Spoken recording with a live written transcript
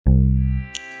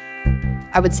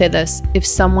I would say this: if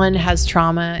someone has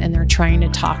trauma and they're trying to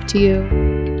talk to you,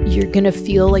 you're going to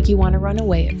feel like you want to run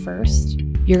away at first.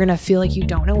 You're going to feel like you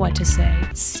don't know what to say.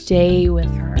 Stay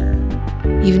with her.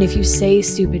 Even if you say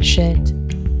stupid shit,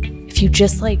 if you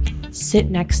just like sit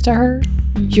next to her,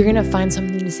 you're going to find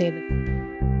something to say that.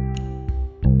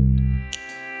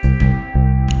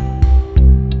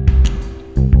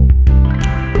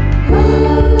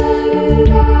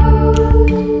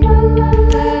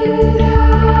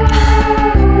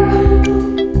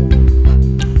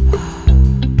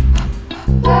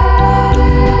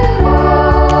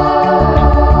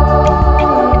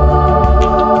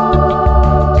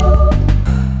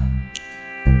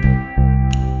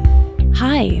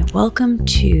 Welcome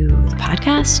to the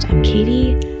podcast. I'm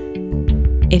Katie.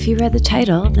 If you read the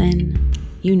title, then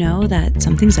you know that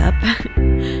something's up.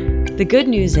 The good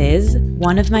news is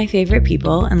one of my favorite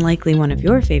people, and likely one of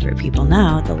your favorite people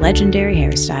now, the legendary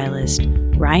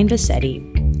hairstylist Ryan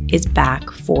Bassetti, is back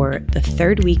for the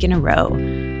third week in a row.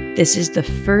 This is the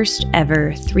first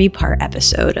ever 3-part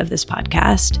episode of this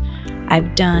podcast.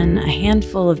 I've done a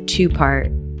handful of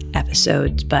 2-part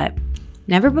episodes, but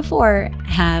never before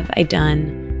have I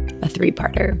done a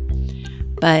 3-parter.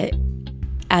 But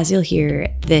as you'll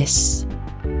hear, this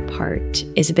part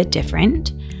is a bit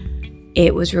different.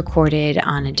 It was recorded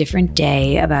on a different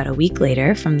day, about a week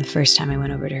later from the first time I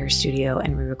went over to her studio,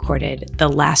 and we recorded the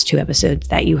last 2 episodes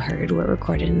that you heard were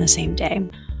recorded in the same day.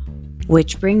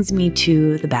 Which brings me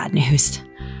to the bad news,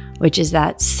 which is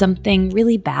that something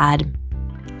really bad,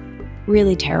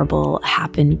 really terrible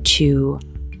happened to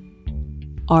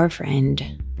our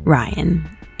friend Ryan.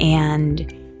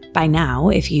 And by now,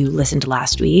 if you listened to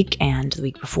last week and the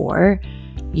week before,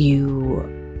 you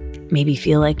maybe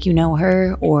feel like you know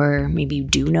her, or maybe you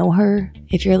do know her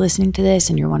if you're listening to this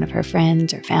and you're one of her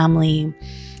friends or family,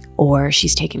 or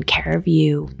she's taken care of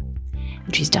you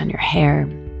and she's done your hair.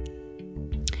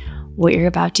 What you're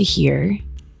about to hear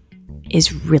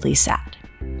is really sad.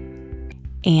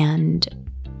 And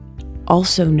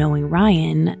also, knowing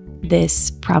Ryan,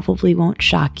 this probably won't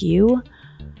shock you.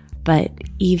 But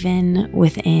even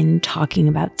within talking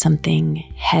about something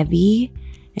heavy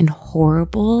and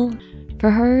horrible for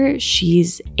her,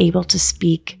 she's able to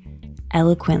speak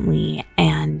eloquently,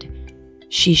 and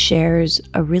she shares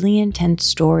a really intense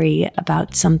story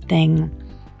about something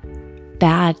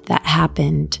bad that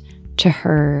happened to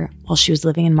her while she was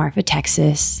living in Marfa,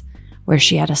 Texas, where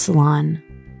she had a salon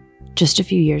just a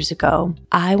few years ago.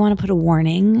 I want to put a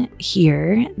warning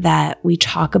here that we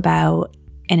talk about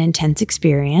an intense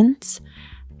experience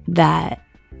that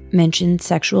mentions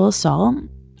sexual assault,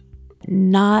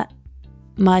 not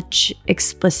much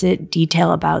explicit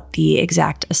detail about the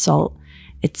exact assault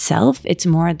itself. It's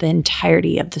more the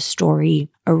entirety of the story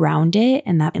around it.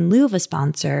 And that in lieu of a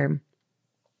sponsor,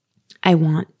 I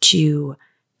want to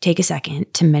take a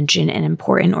second to mention an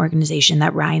important organization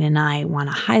that Ryan and I want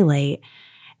to highlight,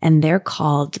 and they're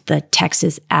called the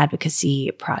Texas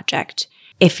Advocacy Project.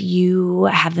 If you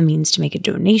have the means to make a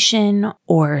donation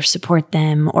or support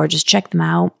them or just check them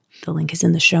out, the link is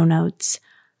in the show notes.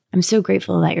 I'm so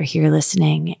grateful that you're here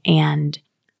listening. And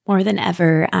more than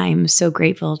ever, I'm so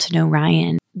grateful to know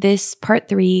Ryan. This part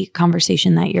 3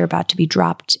 conversation that you're about to be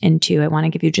dropped into, I want to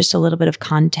give you just a little bit of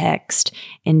context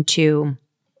into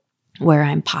where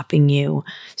I'm popping you.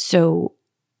 So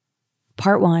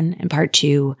part 1 and part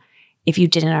 2, if you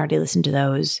didn't already listen to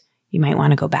those, you might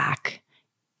want to go back.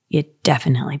 You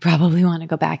definitely probably want to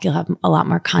go back. You'll have a lot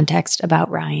more context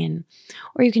about Ryan,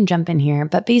 or you can jump in here.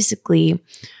 But basically,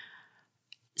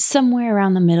 somewhere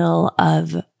around the middle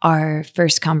of our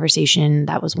first conversation,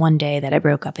 that was one day that I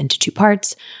broke up into 2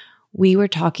 parts, we were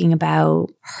talking about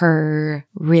her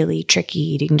really tricky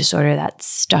eating disorder that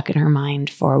stuck in her mind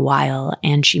for a while.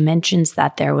 And she mentions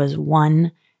that there was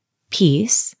one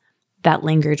piece that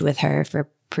lingered with her for a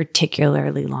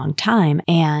particularly long time.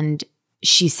 And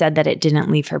she said that it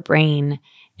didn't leave her brain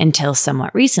until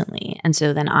somewhat recently. And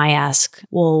so then I ask,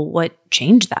 well, what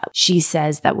changed that? She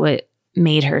says that what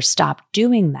made her stop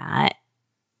doing that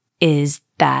is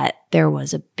that there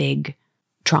was a big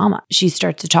trauma. She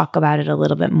starts to talk about it a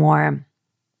little bit more,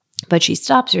 but she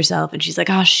stops herself and she's like,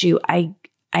 oh, shoot, I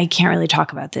can't really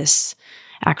talk about this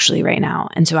actually right now.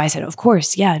 And so I said, of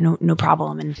course, yeah, no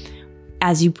problem. And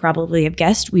as you probably have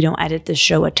guessed, we don't edit the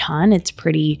show a ton. It's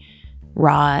pretty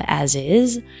raw as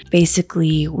is.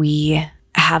 Basically, we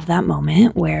have that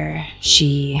moment where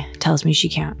she tells me she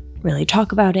can't really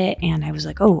talk about it. And I was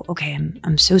like, oh, okay,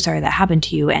 I'm so sorry that happened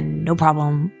to you. And no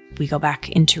problem. We go back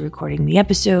into recording the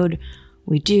episode.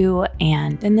 We do.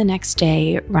 And then the next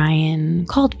day, Ryan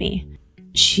called me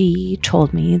she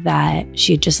told me that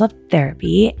she had just left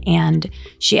therapy and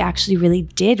she actually really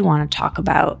did want to talk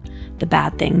about the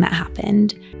bad thing that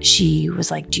happened. She was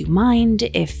like, do you mind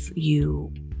if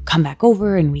you come back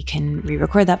over and we can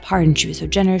re-record that part? And she was so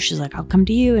generous. She's like, I'll come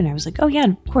to you. And I was like, oh yeah,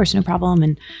 of course, no problem.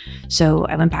 And so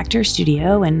I went back to her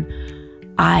studio and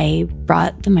I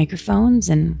brought the microphones,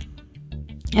 and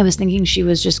I was thinking she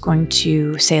was just going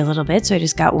to say a little bit. So I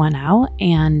just got one out,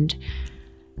 and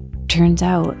turns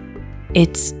out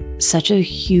it's such a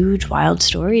huge, wild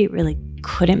story. It really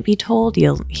couldn't be told,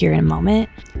 you'll hear in a moment,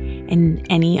 in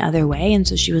any other way. And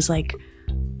so she was like,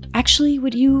 actually,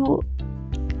 would you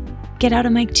get out a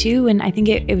mic too? And I think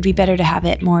it would be better to have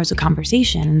it more as a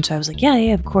conversation. And so I was like, yeah,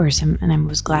 of course. And I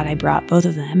was glad I brought both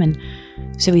of them. And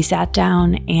so we sat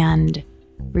down and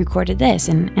recorded this.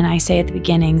 And I say at the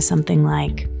beginning something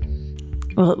like,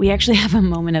 well, we actually have a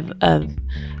moment of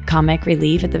comic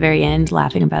relief at the very end,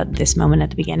 laughing about this moment at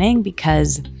the beginning,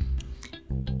 because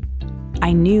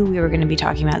I knew we were going to be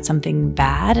talking about something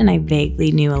bad, and I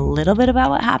vaguely knew a little bit about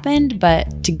what happened.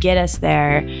 But to get us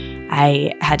there,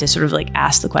 I had to sort of like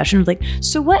ask the question of like,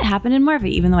 so what happened in Marfa?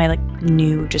 Even though I like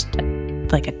knew just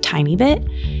like a tiny bit.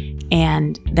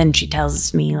 And then she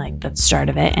tells me like the start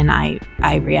of it, and I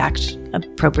react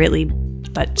appropriately,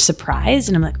 but surprised.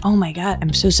 And I'm like, oh my God,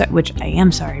 I'm so sorry, which I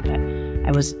am sorry, but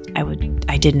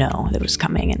I did know that was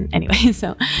coming. And anyway,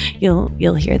 so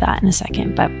you'll hear that in a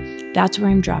second, but that's where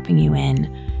I'm dropping you in.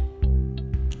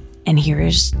 And here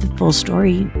is the full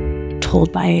story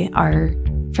told by our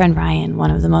friend Ryan,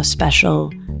 one of the most special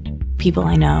people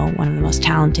I know, one of the most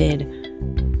talented,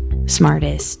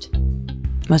 smartest,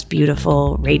 most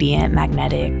beautiful, radiant,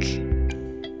 magnetic,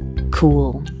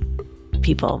 cool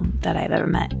people that I've ever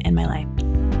met in my life.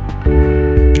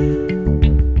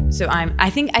 So I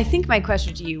think my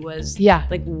question to you was,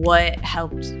 like, what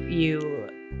helped you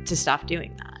to stop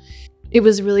doing that? It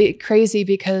was really crazy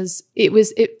because it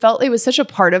was such a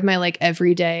part of my like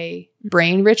everyday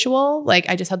brain ritual. Like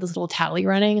I just had this little tally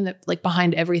running, and that like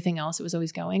behind everything else, it was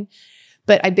always going.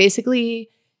 But I basically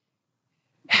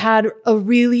had a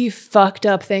really fucked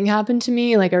up thing happen to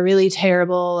me, like a really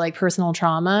terrible like personal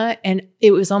trauma. And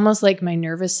it was almost like my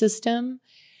nervous system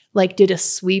like did a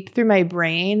sweep through my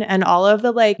brain, and all of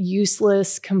the like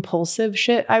useless compulsive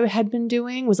shit I had been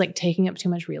doing was like taking up too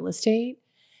much real estate.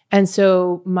 And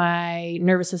so my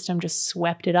nervous system just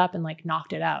swept it up and like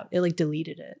knocked it out. It like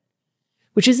deleted it,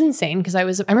 which is insane because I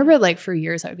remember like for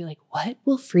years I would be like, what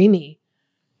will free me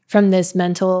from this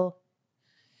mental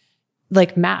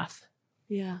like math?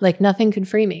 Yeah. Like nothing could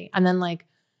free me. And then like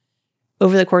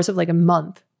over the course of like a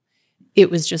month, it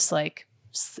was just like,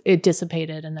 it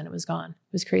dissipated and then it was gone.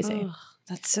 It was crazy. Oh,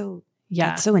 that's so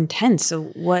intense. So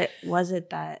what was it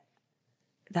that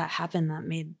happened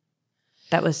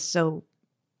that was so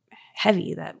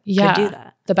heavy that could do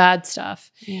that? The bad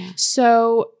stuff. Yeah.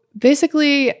 So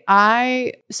basically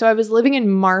I was living in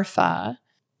Marfa.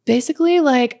 Basically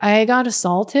like I got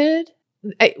assaulted.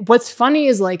 What's funny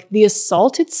is like the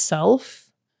assault itself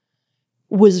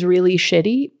was really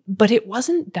shitty, but it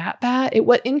wasn't that bad.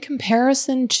 In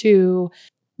comparison to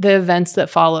the events that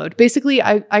followed. Basically,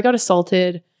 I got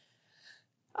assaulted.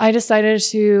 I decided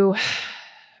to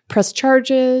press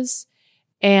charges,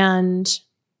 and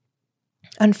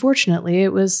unfortunately,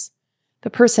 it was the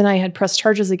person I had pressed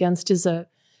charges against is a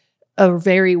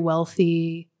very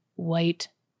wealthy white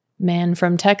man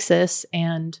from Texas,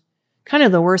 and kind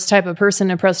of the worst type of person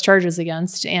to press charges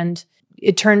against. And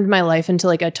it turned my life into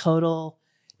like a total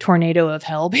tornado of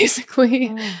hell,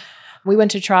 basically. Oh. We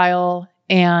went to trial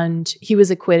and he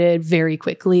was acquitted very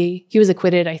quickly. He was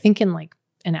acquitted, I think, in like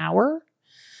an hour.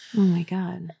 Oh my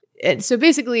God. And so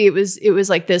basically it was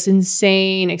like this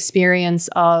insane experience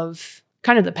of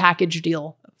kind of the package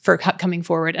deal for coming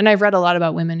forward. And I've read a lot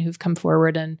about women who've come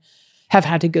forward and have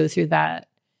had to go through that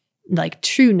like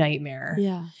true nightmare.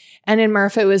 Yeah. And in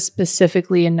Marfa, it was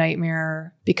specifically a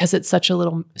nightmare because it's such a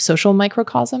little social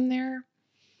microcosm there.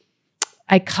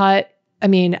 I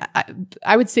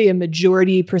would say a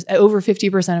majority, over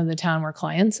 50% of the town were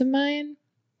clients of mine.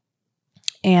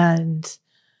 And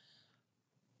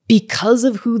because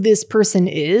of who this person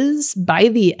is, by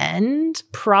the end,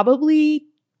 probably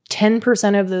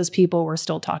 10% of those people were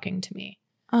still talking to me.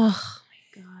 Oh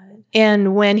my God.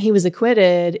 And when he was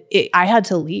acquitted, I had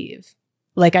to leave.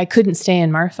 Like I couldn't stay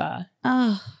in Marfa.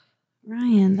 Oh,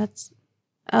 Ryan,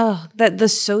 the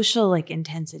social like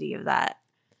intensity of that.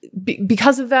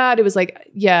 Because of that, it was like,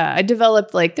 yeah, I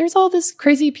developed like, there's all this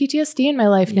crazy PTSD in my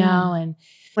life now. And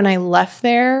when I left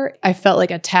there, I felt like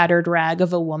a tattered rag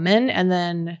of a woman. And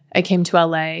then I came to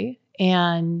LA,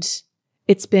 and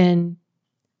it's been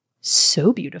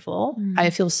so beautiful.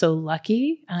 I feel so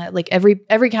lucky. Like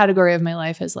every category of my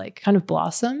life has like kind of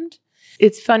blossomed.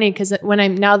 It's funny because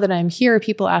now that I'm here,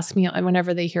 people ask me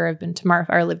whenever they hear I've been to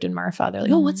Marfa or lived in Marfa, they're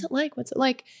like, oh, what's it like? What's it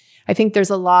like? I think there's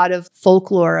a lot of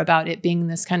folklore about it being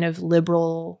this kind of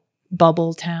liberal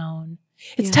bubble town.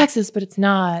 It's Texas, but it's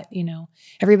not,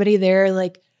 everybody there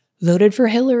like voted for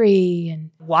Hillary,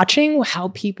 and watching how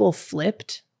people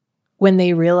flipped when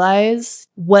they realized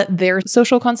what their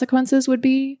social consequences would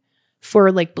be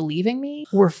for like believing me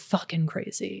were fucking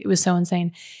crazy. It was so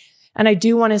insane. And I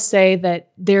do want to say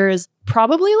that there is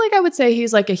probably like, I would say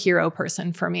he's like a hero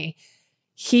person for me.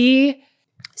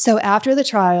 So after the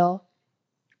trial,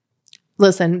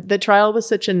 listen, the trial was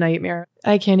such a nightmare.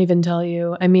 I can't even tell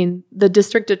you. I mean, the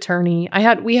district attorney,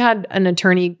 we had an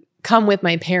attorney come with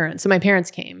my parents. So my parents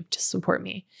came to support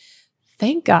me.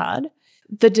 Thank God.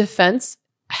 The defense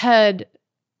had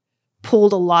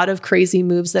pulled a lot of crazy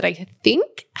moves that I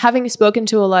think, having spoken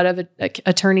to a lot of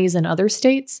attorneys in other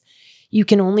states, you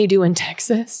can only do in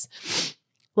Texas.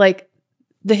 Like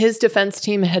his defense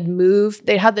team had moved.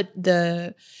 They had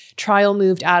the trial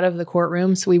moved out of the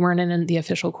courtroom. So we weren't in the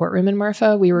official courtroom in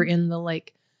Marfa. We were in the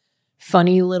like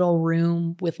funny little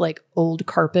room with like old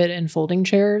carpet and folding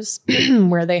chairs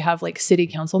where they have like city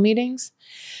council meetings.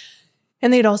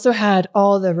 And they'd also had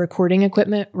all the recording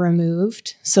equipment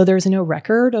removed. So there's no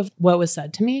record of what was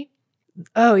said to me.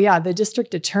 Oh yeah, the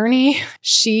district attorney,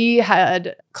 she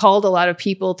had called a lot of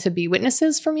people to be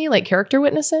witnesses for me, like character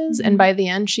witnesses. And by the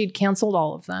end, she'd canceled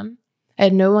all of them. I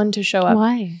had no one to show up.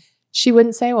 Why? She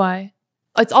wouldn't say why.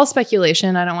 It's all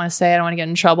speculation. I don't want to say, I don't want to get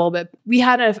in trouble, but we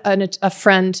had a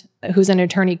friend who's an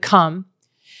attorney come,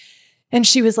 and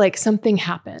she was like, something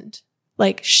happened.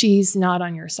 Like, she's not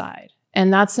on your side.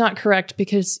 And that's not correct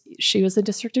because she was the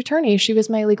district attorney. She was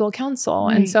my legal counsel.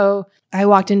 Right. And so I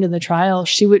walked into the trial.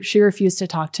 She refused to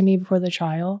talk to me before the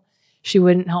trial. She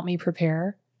wouldn't help me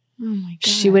prepare. Oh my God.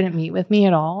 She wouldn't meet with me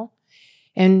at all.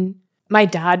 And my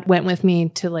dad went with me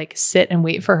to like sit and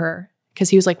wait for her because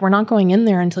he was like, we're not going in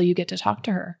there until you get to talk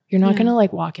to her. You're not going to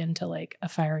like walk into like a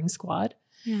firing squad.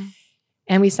 Yeah.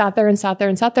 And we sat there and sat there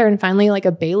and sat there. And finally like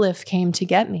a bailiff came to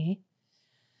get me.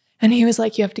 And he was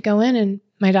like, you have to go in. And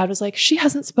my dad was like, she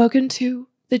hasn't spoken to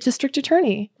the district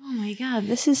attorney. Oh my God,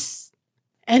 this is...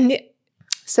 And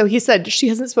so he said, she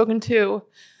hasn't spoken to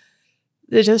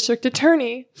the district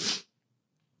attorney.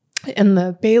 And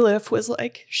the bailiff was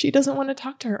like, she doesn't want to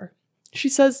talk to her. She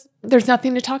says, there's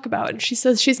nothing to talk about. And she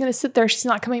says, she's going to sit there. She's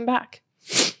not coming back.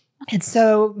 And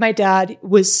so my dad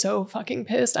was so fucking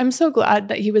pissed. I'm so glad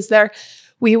that he was there.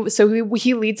 He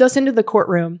leads us into the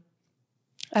courtroom.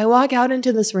 I walk out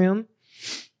into this room.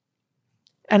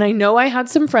 And I know I had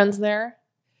some friends there.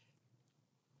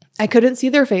 I couldn't see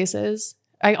their faces.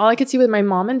 All I could see was my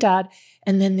mom and dad.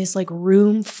 And then this like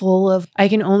room full of, I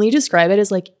can only describe it as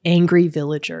like angry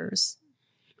villagers.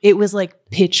 It was like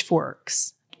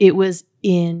pitchforks. It was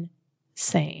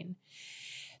insane.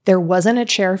 There wasn't a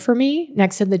chair for me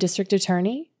next to the district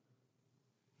attorney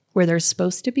where there's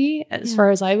supposed to be, as far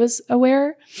as I was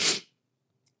aware.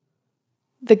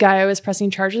 The guy I was pressing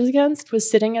charges against was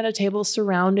sitting at a table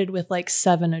surrounded with like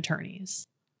 7 attorneys.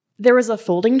 There was a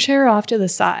folding chair off to the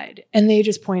side, and they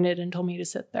just pointed and told me to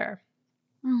sit there.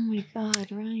 Oh my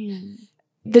God, Ryan.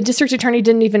 The district attorney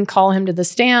didn't even call him to the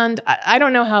stand. I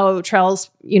don't know how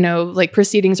trials, like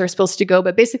proceedings are supposed to go,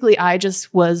 but basically I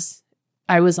was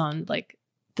on like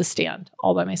the stand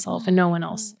all by myself and no one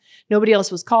else. Nobody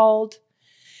else was called.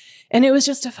 And it was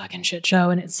just a fucking shit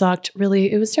show, and it sucked.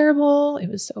 Really, it was terrible. It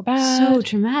was so bad. So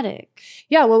traumatic.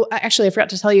 Yeah, well, actually, I forgot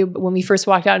to tell you, but when we first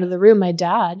walked out into the room, my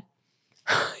dad,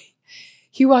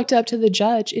 he walked up to the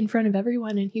judge in front of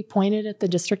everyone, and he pointed at the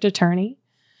district attorney,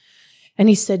 and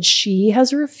he said, she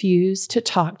has refused to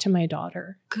talk to my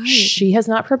daughter. Good. She has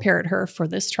not prepared her for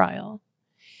this trial.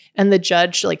 And the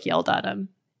judge, like, yelled at him.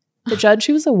 The judge,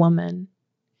 who was a woman,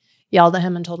 yelled at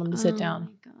him and told him to sit down.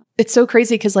 It's so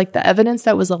crazy because like the evidence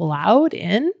that was allowed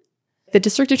in, the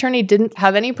district attorney didn't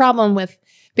have any problem with.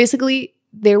 Basically,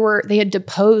 they had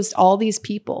deposed all these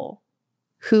people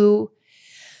who,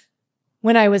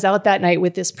 when I was out that night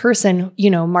with this person,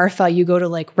 Marfa, you go to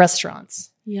like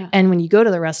restaurants. Yeah. And when you go to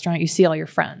the restaurant, you see all your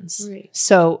friends. Right.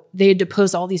 So they had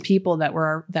deposed all these people that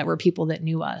were people that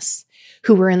knew us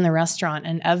who were in the restaurant,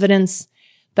 and evidence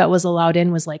that was allowed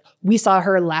in was like, we saw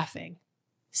her laughing,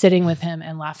 sitting with him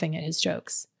and laughing at his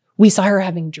jokes. We saw her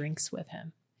having drinks with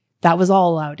him. That was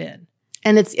all allowed in.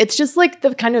 And it's just like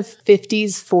the kind of 50s,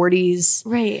 40s.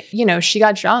 Right. She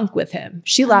got drunk with him.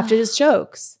 She laughed at his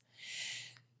jokes.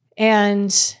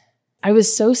 And I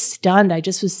was so stunned. I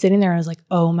just was sitting there. I was like,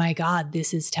 oh my God,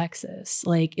 this is Texas.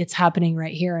 Like, it's happening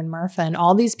right here in Marfa. And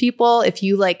all these people, if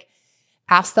you like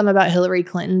asked them about Hillary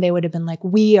Clinton, they would have been like,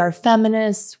 we are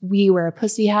feminists, we wear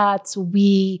pussy hats,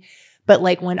 but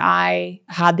like when I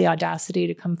had the audacity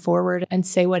to come forward and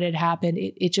say what had happened,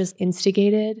 it just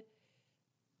instigated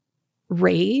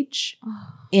rage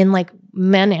in like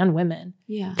men and women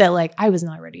that like I was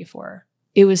not ready for.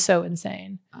 It was so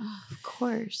insane. Oh, of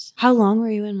course. How long were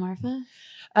you in Marfa?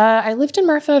 I lived in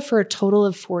Marfa for a total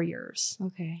of 4 years.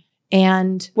 Okay.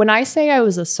 And when I say I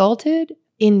was assaulted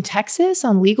in Texas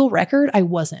on legal record, I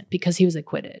wasn't, because he was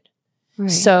acquitted.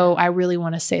 Right. So I really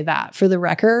want to say that for the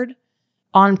record.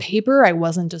 On paper, I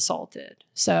wasn't assaulted.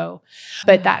 So,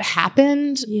 but that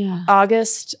happened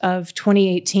August of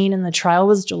 2018 and the trial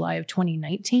was July of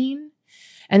 2019.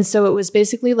 And so it was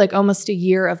basically like almost a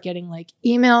year of getting like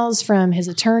emails from his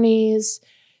attorneys.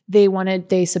 They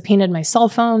subpoenaed my cell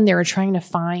phone. They were trying to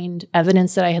find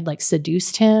evidence that I had like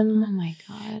seduced him. Oh my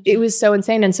God. It was so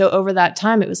insane. And so over that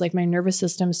time, it was like my nervous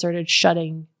system started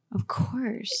shutting. Of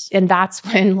course. And that's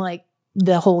when like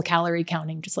the whole calorie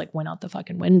counting just like went out the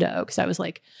fucking window. Cause I was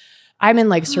like, I'm in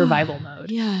like survival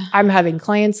mode. Yeah. I'm having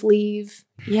clients leave.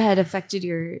 Yeah. It affected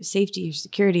your safety, your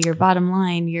security, your bottom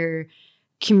line, your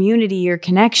community, your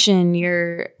connection,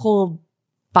 your whole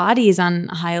body is on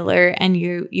high alert, and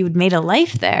you'd made a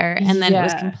life there, and then it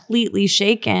was completely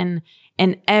shaken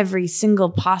in every single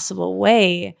possible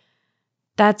way.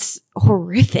 That's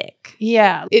horrific.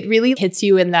 Yeah. It really hits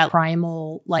you in that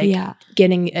primal, like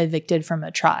getting evicted from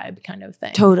a tribe kind of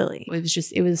thing. Totally.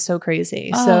 It was so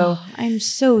crazy. Oh, so I'm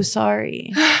so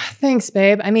sorry. Thanks,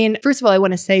 babe. I mean, first of all, I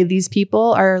want to say these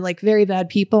people are like very bad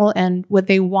people. And what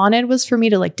they wanted was for me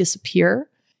to like disappear.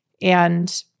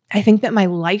 And I think that my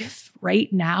life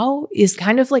right now is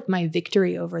kind of like my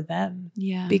victory over them.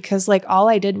 Yeah. Because like all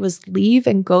I did was leave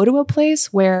and go to a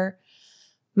place where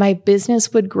my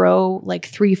business would grow like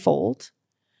threefold.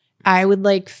 I would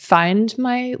like find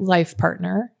my life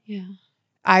partner. Yeah.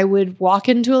 I would walk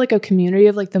into like a community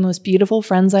of like the most beautiful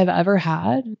friends I've ever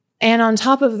had. And on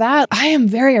top of that, I am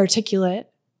very articulate.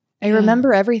 I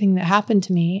remember everything that happened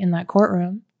to me in that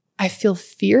courtroom. I feel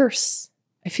fierce.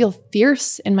 I feel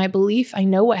fierce in my belief. I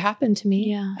know what happened to me.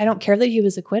 Yeah. I don't care that he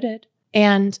was acquitted.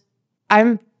 And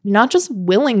I'm not just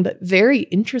willing, but very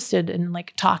interested in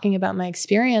like talking about my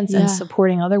experience and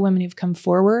supporting other women who've come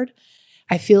forward.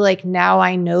 I feel like now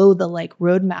I know the like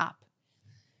roadmap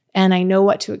and I know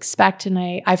what to expect.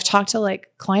 And I've talked to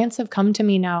like clients have come to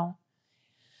me now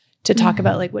to talk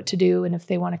about like what to do and if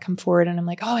they want to come forward. And I'm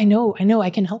like, oh, I know I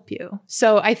can help you.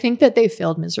 So I think that they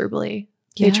failed miserably.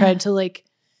 Yeah.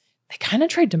 They kind of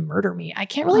tried to murder me. I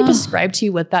can't really describe to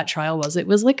you what that trial was. It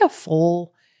was like a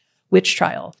full witch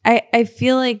trial. I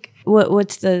feel like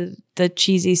what's the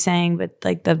cheesy saying, but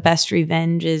like the best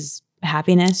revenge is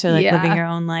happiness, or like living your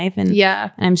own life. And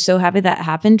I'm so happy that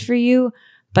happened for you.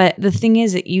 But the thing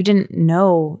is that you didn't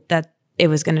know that it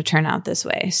was going to turn out this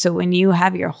way. So when you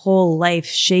have your whole life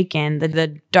shaken,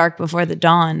 the dark before the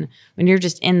dawn, when you're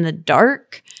just in the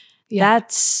dark,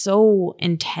 that's so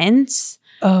intense.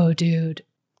 Oh, dude.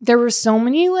 There were so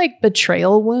many like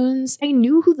betrayal wounds. I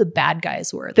knew who the bad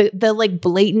guys were. The like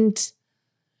blatant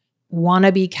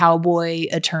wannabe cowboy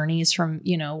attorneys from,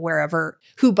 you know, wherever,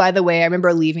 who, by the way, I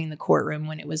remember leaving the courtroom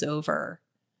when it was over.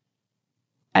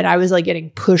 And I was like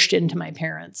getting pushed into my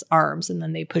parents' arms, and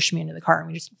then they pushed me into the car and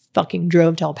we just fucking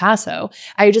drove to El Paso.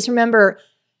 I just remember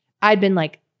I'd been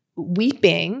like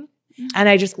weeping, and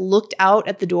I just looked out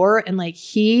at the door, and like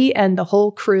he and the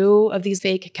whole crew of these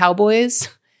fake cowboys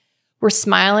were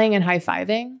smiling and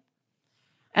high-fiving.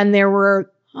 And there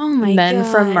were men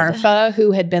from Marfa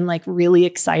who had been like really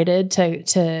excited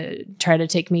to try to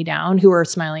take me down, who were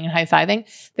smiling and high-fiving.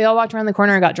 They all walked around the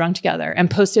corner and got drunk together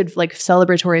and posted like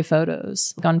celebratory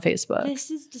photos on Facebook. This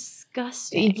is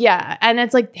disgusting. Yeah. And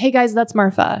it's like, hey guys, that's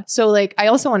Marfa. So like, I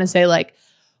also want to say like,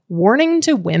 warning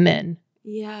to women.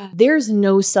 Yeah. There's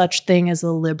no such thing as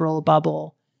a liberal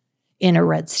bubble in a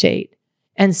red state.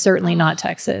 And certainly not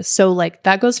Texas. So like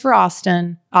that goes for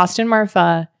Austin,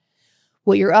 Marfa.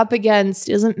 What you're up against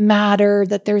doesn't matter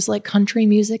that there's like country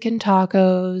music and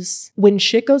tacos. When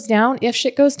shit goes down, if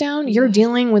shit goes down, you're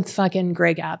dealing with fucking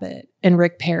Greg Abbott and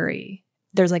Rick Perry.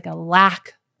 There's like a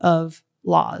lack of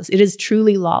laws. It is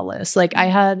truly lawless. Like I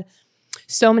had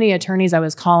so many attorneys I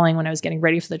was calling when I was getting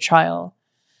ready for the trial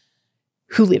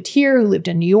who lived here, who lived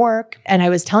in New York. And I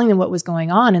was telling them what was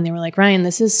going on. And they were like, Ryan,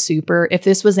 this is super. If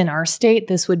this was in our state,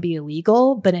 this would be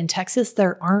illegal. But in Texas,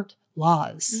 there aren't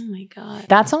laws. Oh my God.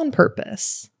 That's on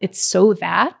purpose. It's so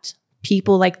that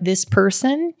people like this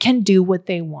person can do what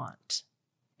they want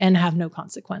and have no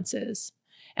consequences.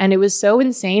 And it was so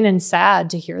insane and sad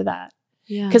to hear that.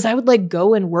 Yeah. Because I would like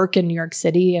go and work in New York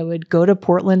City. I would go to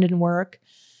Portland and work.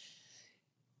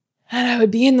 And I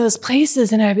would be in those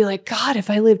places and I'd be like, God, if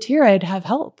I lived here, I'd have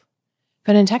help.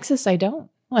 But in Texas, I don't.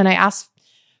 And I asked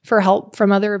for help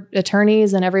from other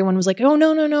attorneys and everyone was like, oh,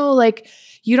 no. Like,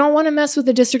 you don't want to mess with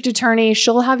the district attorney.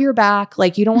 She'll have your back.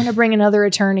 Like, you don't want to bring another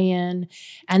attorney in.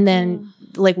 And then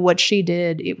like what she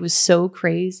did, it was so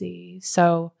crazy.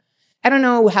 So I don't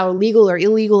know how legal or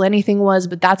illegal anything was,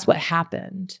 but that's what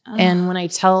happened. And when I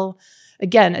tell,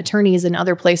 again, attorneys in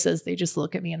other places, they just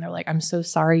look at me and they're like, I'm so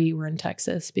sorry you were in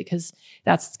Texas, because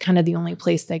that's kind of the only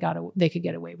place they could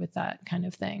get away with that kind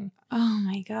of thing. Oh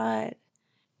my God.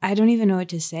 I don't even know what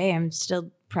to say. I'm still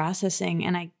processing.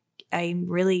 And I'm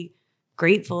really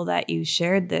grateful that you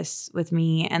shared this with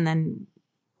me and then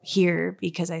here,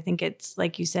 because I think it's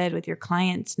like you said, with your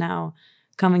clients now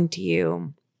coming to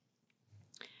you,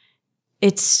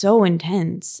 it's so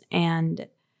intense and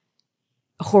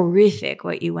horrific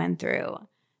what you went through.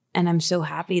 And I'm so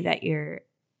happy that you're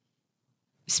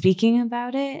speaking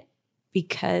about it,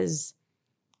 because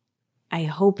I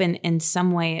hope in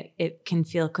some way it can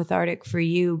feel cathartic for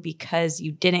you, because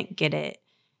you didn't get it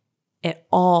at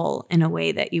all in a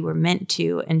way that you were meant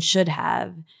to and should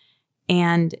have.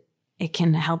 And it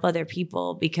can help other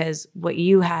people, because what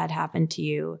you had happen to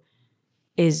you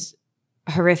is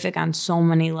horrific on so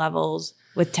many levels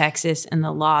with Texas and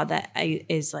the law that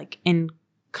is like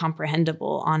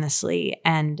incomprehensible, honestly,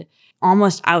 and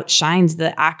almost outshines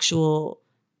the actual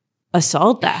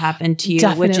assault that happened to you,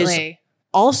 Definitely. Which is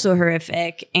also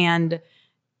horrific. And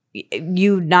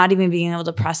you not even being able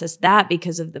to process that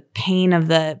because of the pain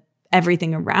of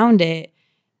everything around it,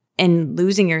 and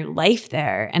losing your life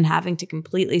there and having to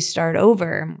completely start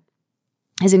over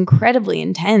is incredibly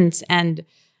intense. And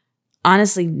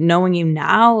honestly, knowing you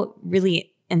now,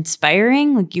 really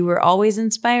inspiring. Like, you were always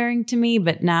inspiring to me,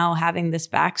 but now having this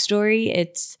backstory,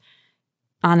 it's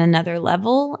on another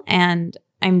level. And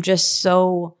I'm just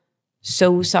so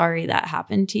sorry that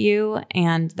happened to you,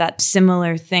 and that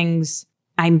similar things,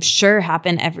 I'm sure,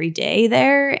 happen every day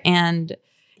there. And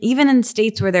even in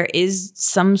states where there is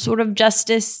some sort of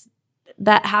justice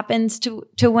that happens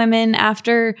to women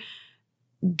after,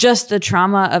 just the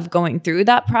trauma of going through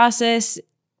that process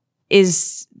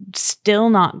is still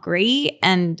not great.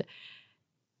 And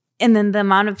then the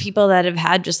amount of people that have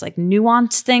had just like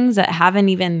nuanced things that haven't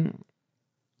even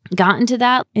gotten to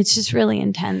that, it's just really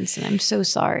intense. And I'm so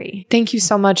sorry. Thank you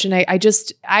so much. And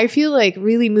I feel like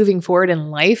really moving forward in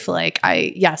life, like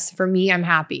yes, for me, I'm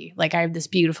happy. Like, I have this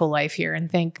beautiful life here, and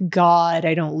thank God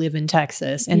I don't live in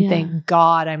Texas, and thank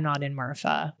God I'm not in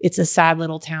Marfa. It's a sad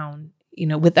little town,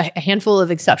 with a handful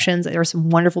of exceptions. There are some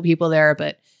wonderful people there,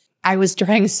 but I was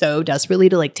trying so desperately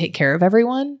to like take care of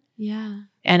everyone. Yeah.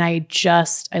 And I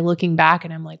looking back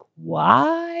and I'm like,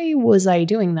 why was I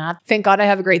doing that? Thank God I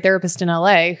have a great therapist in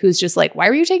LA who's just like, why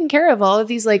were you taking care of all of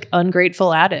these like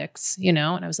ungrateful addicts? And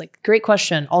I was like, great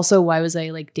question. Also, why was I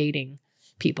like dating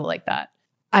people like that?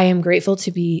 I am grateful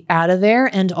to be out of there.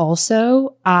 And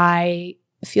also I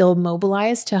feel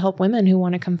mobilized to help women who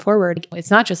want to come forward. It's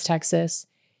not just Texas.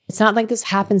 It's not like this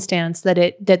happenstance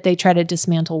that they try to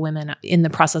dismantle women in the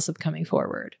process of coming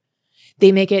forward.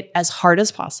 They make it as hard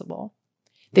as possible.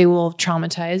 They will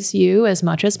traumatize you as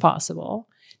much as possible.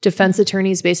 Defense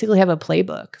attorneys basically have a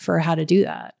playbook for how to do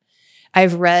that.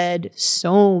 I've read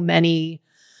so many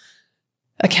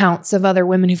accounts of other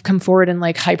women who've come forward in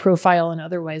like high profile and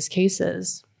otherwise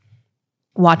cases.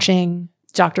 Watching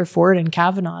Dr. Ford and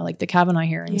Kavanaugh, like the Kavanaugh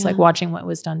hearings, like watching what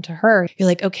was done to her. You're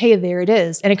like, okay, there it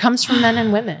is. And it comes from men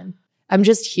and women. I'm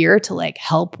just here to like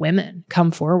help women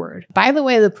come forward. By the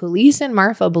way, the police in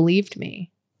Marfa believed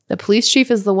me. The police chief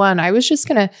is the one. I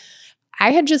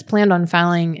had just planned on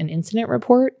filing an incident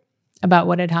report about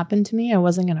what had happened to me. I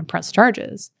wasn't going to press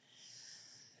charges.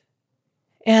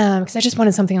 Because I just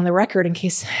wanted something on the record in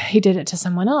case he did it to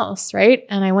someone else, right?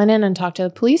 And I went in and talked to the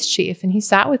police chief, and he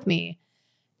sat with me.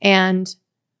 And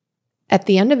at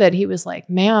the end of it, he was like,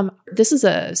 ma'am, this is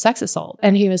a sex assault.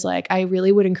 And he was like, I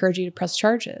really would encourage you to press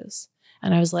charges.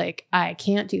 And I was like, I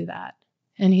can't do that.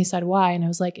 And he said, why? And I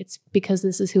was like, it's because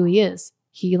this is who he is.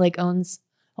 He like owns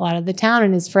a lot of the town,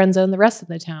 and his friends own the rest of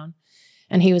the town.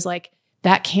 And he was like,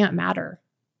 that can't matter.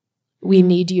 We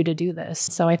need you to do this.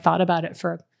 So I thought about it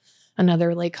for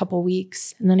another like couple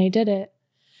weeks, and then I did it.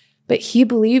 But he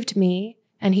believed me,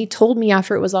 and he told me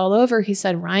after it was all over, he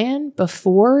said, Ryan,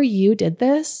 before you did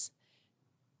this,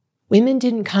 women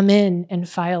didn't come in and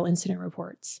file incident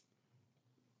reports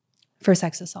for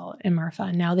sex assault in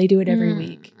Marfa. Now they do it every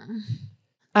week.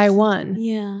 I won.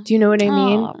 Yeah. Do you know what I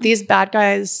mean? These bad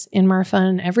guys in Marfa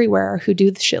and everywhere who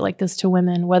do shit like this to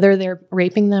women, whether they're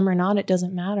raping them or not, it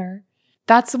doesn't matter.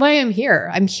 that's why I'm here.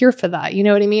 I'm here for that. You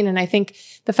know what I mean? And I think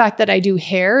the fact that I do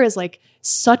hair is like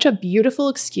such a beautiful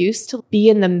excuse to be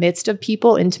in the midst of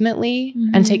people intimately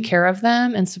and take care of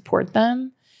them and support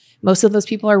them. Most of those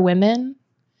people are women,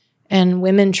 and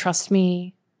women trust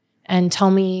me and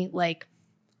tell me like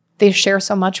they share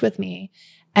so much with me,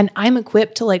 and I'm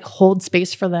equipped to like hold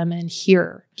space for them and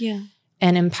hear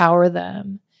and empower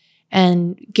them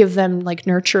and give them like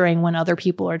nurturing when other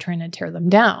people are trying to tear them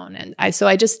down. And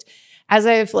as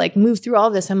I've like moved through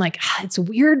all this, I'm like, it's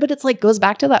weird, but it's like goes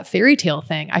back to that fairy tale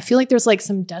thing. I feel like there's like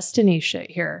some destiny shit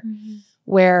here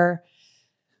where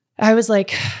I was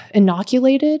like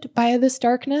inoculated by this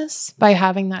darkness by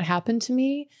having that happen to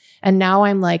me. And now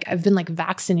I'm like, I've been like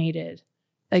vaccinated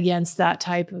against that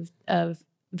type of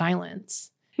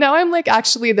violence. Now I'm like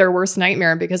actually their worst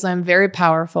nightmare because I'm very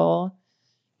powerful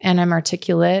and I'm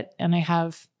articulate and I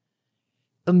have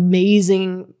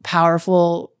amazing,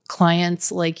 powerful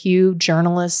clients like you,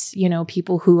 journalists, you know,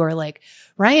 people who are like,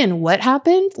 Ryan, what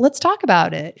happened? Let's talk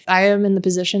about it. I am in the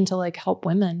position to like help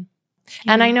women.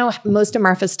 Yeah. And I know most of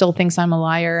Marfa still thinks I'm a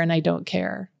liar and I don't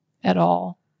care at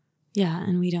all. Yeah.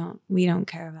 And we don't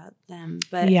care about them.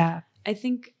 But yeah, I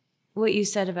think what you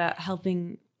said about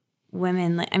helping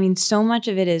women, like, I mean, so much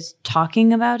of it is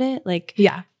talking about it, like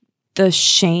the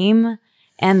shame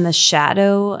and the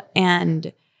shadow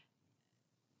and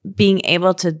being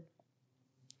able to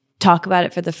talk about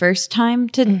it for the first time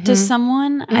to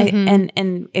someone.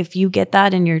 And if you get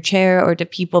that in your chair or to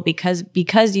people, because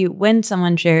when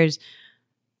someone shares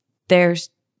there's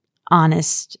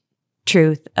honest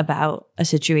truth about a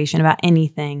situation, about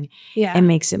anything, it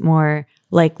makes it more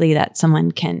likely that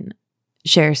someone can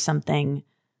share something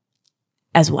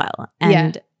as well.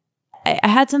 And I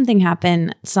had something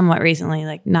happen somewhat recently,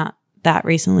 like not that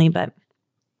recently, but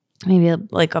maybe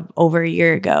like over a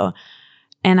year ago.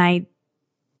 And I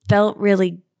felt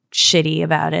really shitty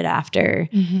about it after.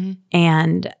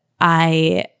 And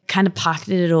I kind of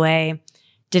pocketed it away,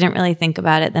 didn't really think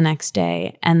about it the next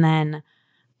day. And then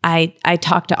I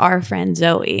talked to our friend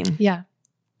Zoe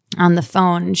on the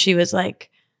phone, and she was like,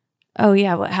 oh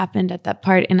yeah, what happened at that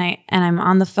part? And I'm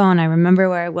on the phone. I remember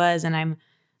where I was, and I'm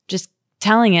just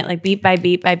telling it like beat by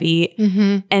beat by beat.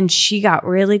 And she got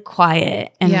really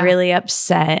quiet and really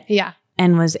upset.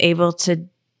 And was able to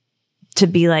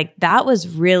be like, that was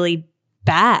really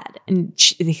bad. And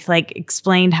she like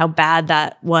explained how bad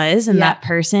that was and that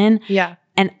person.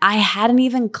 And I hadn't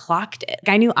even clocked it.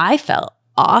 I knew I felt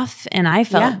off and I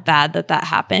felt bad that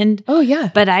happened.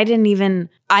 But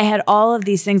I had all of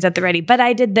these things at the ready, but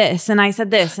I did this and I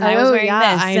said this and I was wearing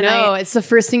this. I know. It's the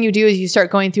first thing you do is you start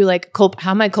going through like,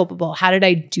 how am I culpable? How did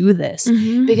I do this?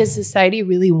 Because society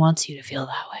really wants you to feel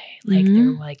that way. Like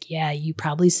they're like, yeah, you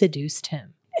probably seduced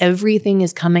him. Everything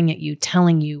is coming at you,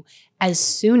 telling you as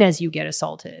soon as you get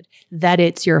assaulted that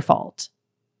it's your fault.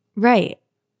 Right.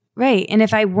 And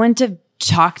if I wouldn't have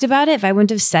talked about it, if I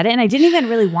wouldn't have said it, and I didn't even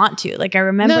really want to, like I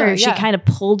remember she kind of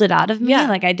pulled it out of me.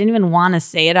 Like I didn't even want to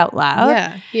say it out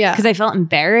loud. Because I felt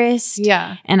embarrassed.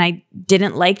 And I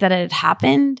didn't like that it had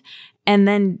happened. And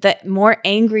then the more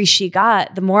angry she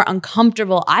got, the more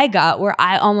uncomfortable I got, where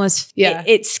I almost,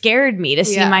 it scared me to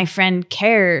see my friend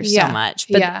care so much.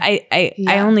 But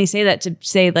I only say that to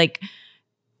say like,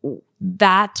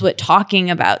 that's what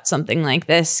talking about something like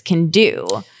this can do.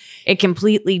 It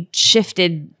completely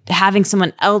shifted having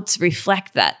someone else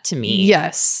reflect that to me.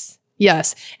 Yes.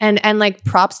 And like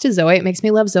props to Zoe. It makes me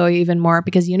love Zoe even more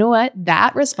because you know what?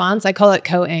 That response, I call it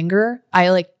co-anger. I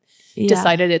like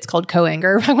decided it's called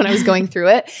co-anger when I was going through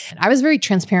it. And I was very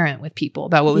transparent with people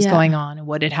about what was going on and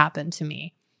what had happened to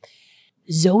me.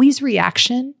 Zoe's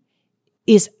reaction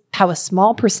is how a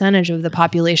small percentage of the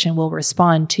population will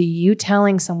respond to you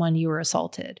telling someone you were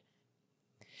assaulted.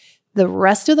 The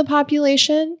rest of the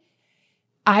population,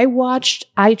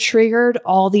 I triggered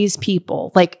all these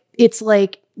people. Like, it's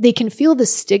like they can feel the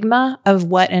stigma of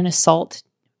what an assault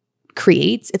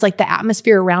creates. It's like the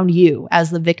atmosphere around you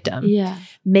as the victim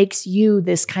makes you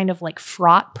this kind of like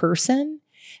fraught person.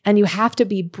 And you have to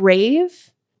be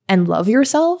brave and love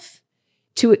yourself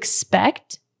to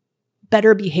expect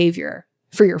better behavior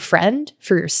for your friend,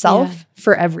 for yourself,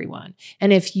 for everyone.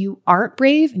 And if you aren't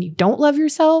brave and you don't love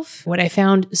yourself, what I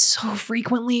found so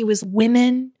frequently was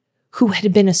women who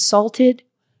had been assaulted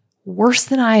worse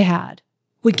than I had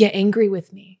would get angry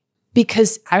with me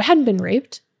because I hadn't been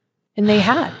raped and they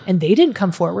had, and they didn't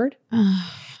come forward.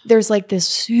 There's like this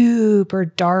super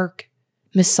dark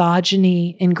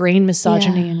misogyny, ingrained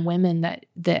misogyny in women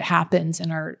that happens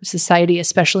in our society,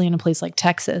 especially in a place like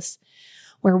Texas,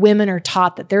 where women are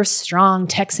taught that they're strong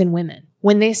Texan women.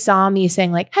 when they saw me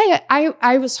saying like, hey,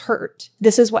 I was hurt.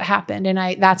 This is what happened.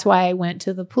 And that's why I went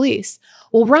to the police.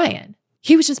 Well, Ryan,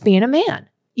 he was just being a man.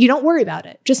 You don't worry about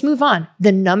it. Just move on.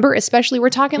 The number, especially we're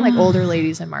talking like older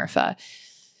ladies in Marfa,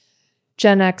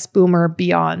 Gen X, Boomer,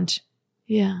 beyond.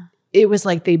 Yeah. It was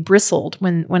like they bristled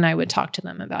when I would talk to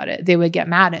them about it. They would get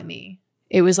mad at me.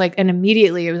 It was like, and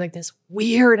immediately it was like this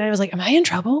weird, and I was like, am I in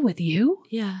trouble with you?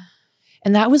 Yeah.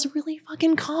 And that was really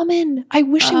fucking common. I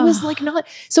wish it was like not.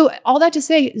 So all that to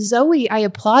say, Zoe, I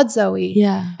applaud Zoe.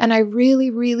 Yeah. And I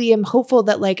really, really am hopeful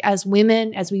that like as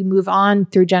women, as we move on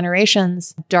through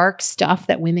generations, dark stuff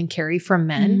that women carry from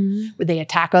men, where they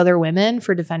attack other women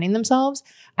for defending themselves,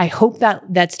 I hope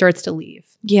that starts to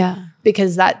leave. Yeah.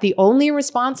 Because the only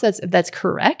response that's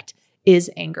correct is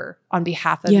anger on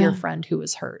behalf of your friend who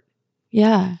was hurt.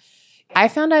 Yeah. I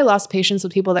found I lost patience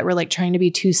with people that were like trying to be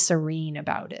too serene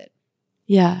about it.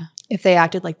 Yeah. If they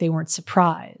acted like they weren't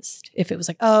surprised. If it was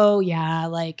like, oh yeah,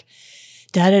 like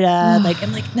da-da-da. Like,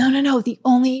 I'm like, no. The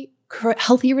only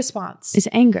healthy response is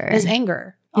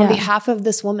anger. On behalf of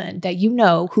this woman that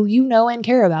who you know and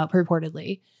care about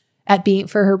purportedly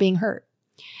for her being hurt.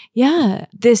 Yeah.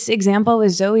 This example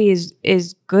with Zoe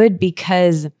is good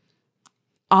because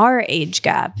our age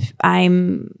gap,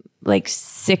 I'm like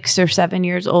 6 or 7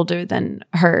 years older than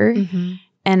her. Mm-hmm.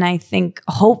 And I think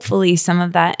hopefully some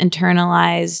of that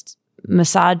internalized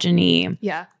misogyny,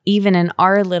 even in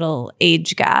our little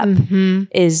age gap, I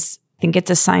think it's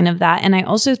a sign of that. And I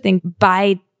also think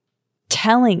by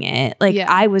telling it, like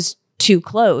I was too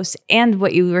close, and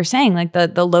what you were saying, like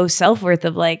the low self-worth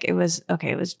of like,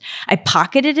 I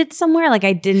pocketed it somewhere. Like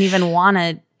I didn't even want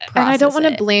to. And I don't want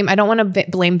to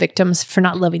blame victims for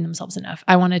not loving themselves enough.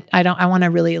 I want to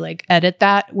really like edit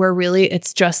that, where really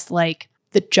it's just like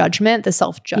the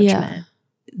self-judgment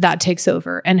that takes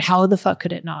over. And how the fuck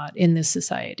could it not in this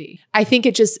society? I think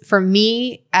it just, for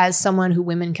me, as someone who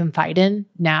women confide in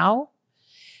now,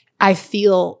 I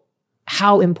feel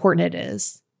how important it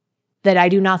is that I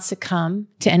do not succumb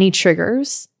to any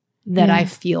triggers that I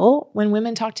feel when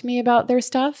women talk to me about their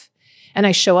stuff. And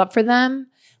I show up for them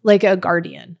like a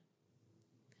guardian.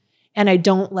 And I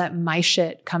don't let my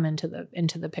shit come into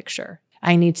the picture.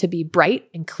 I need to be bright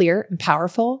and clear and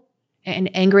powerful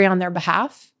and angry on their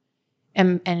behalf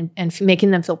and making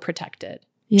them feel protected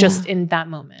just in that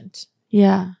moment.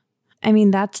 Yeah. I mean,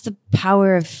 that's the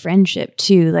power of friendship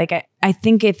too. Like I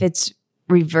think if it's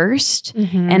reversed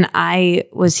and I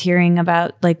was hearing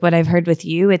about like what I've heard with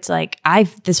you, it's like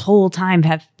I've this whole time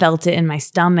have felt it in my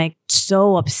stomach,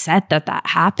 so upset that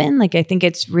happened. Like I think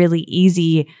it's really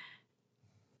easy.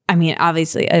 I mean,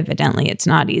 obviously, evidently it's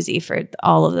not easy for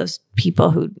all of those people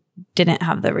who didn't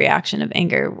have the reaction of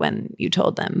anger when you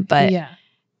told them. But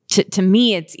to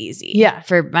me, it's easy. Yeah.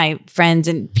 For my friends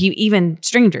and even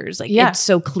strangers, like it's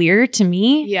so clear to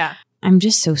me. Yeah. I'm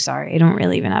just so sorry. I don't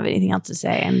really even have anything else to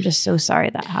say. I'm just so sorry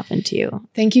that happened to you.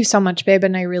 Thank you so much, babe.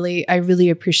 And I really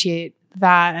appreciate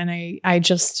that. And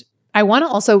I want to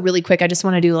also really quick, I just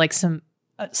want to do like some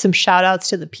shout outs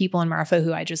to the people in Marfa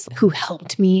who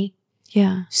helped me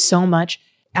so much.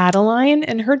 Adeline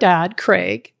and her dad,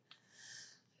 Craig,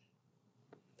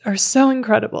 are so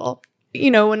incredible. You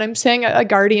know, when I'm saying a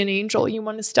guardian angel, you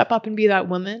want to step up and be that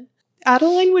woman.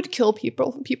 Adeline would kill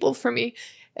people for me.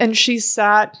 And she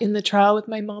sat in the trial with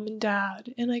my mom and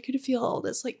dad, and I could feel all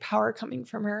this like power coming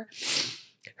from her.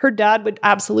 Her dad would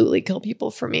absolutely kill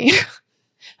people for me.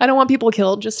 I don't want people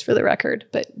killed, just for the record,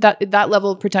 but that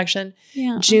level of protection.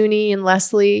 Yeah. Junie and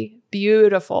Leslie,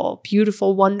 beautiful,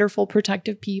 beautiful, wonderful,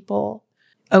 protective people.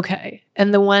 Okay.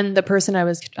 And the person I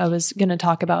was going to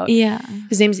talk about,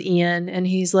 his name's Ian, and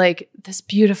he's like this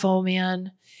beautiful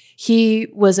man. He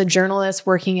was a journalist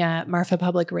working at Marfa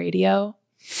Public Radio.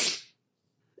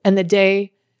 And the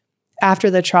day after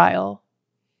the trial,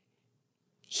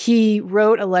 he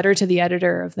wrote a letter to the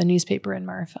editor of the newspaper in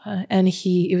Marfa. And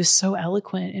it was so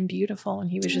eloquent and beautiful. And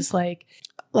he was just like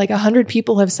 100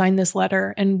 people have signed this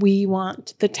letter, and we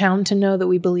want the town to know that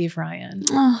we believe Ryan.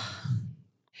 Oh.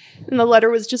 And the letter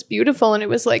was just beautiful. And it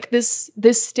was like this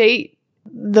state,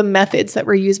 the methods that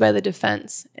were used by the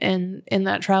defense in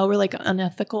that trial were like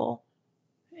unethical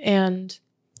and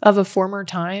of a former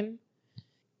time.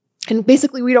 And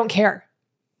basically, we don't care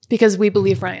because we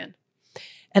believe Ryan.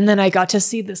 And then I got to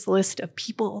see this list of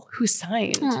people who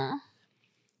signed. Aww.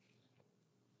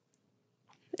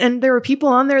 And there were people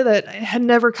on there that had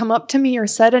never come up to me or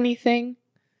said anything.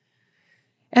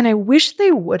 And I wish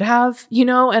they would have,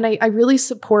 and I really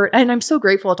support, and I'm so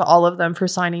grateful to all of them for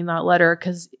signing that letter,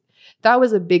 because that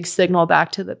was a big signal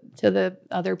back to the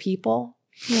other people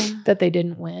that they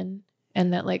didn't win.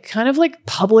 And that like kind of like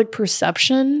public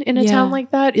perception in a town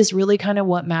like that is really kind of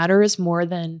what matters more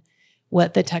than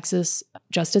what the Texas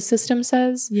justice system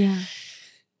says. Yeah.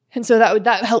 And so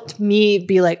that helped me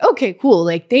be like, okay, cool.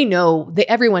 Like they know,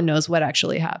 everyone knows what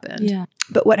actually happened. Yeah.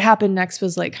 But what happened next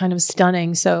was like kind of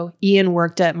stunning. So Ian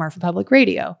worked at Marfa Public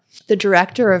Radio. The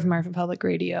director of Marfa Public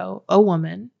Radio, a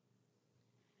woman,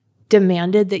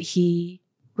 demanded that he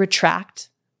retract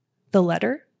the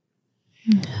letter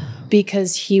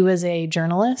because he was a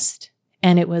journalist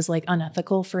and it was like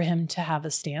unethical for him to have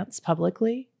a stance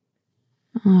publicly.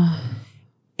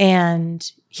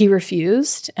 And he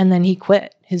refused, and then he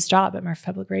quit his job at Marfa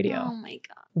Public Radio. Oh my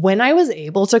God. When I was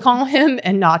able to call him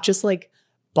and not just like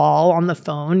bawl on the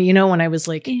phone, you know, when I was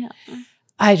like,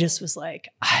 I just was like,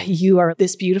 you are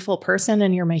this beautiful person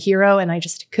and you're my hero. And I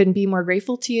just couldn't be more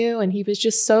grateful to you. And he was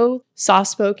just so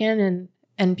soft-spoken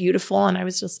and beautiful. And I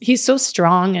was just, he's so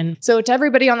strong. And so to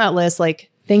everybody on that list,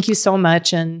 like, thank you so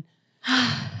much. And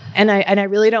I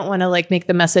really don't want to like make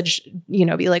the message, you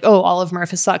know, be like, oh, all of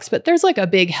Marfa sucks. But there's like a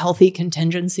big healthy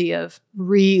contingency of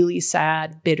really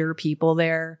sad, bitter people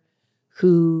there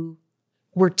who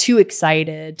were too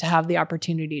excited to have the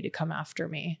opportunity to come after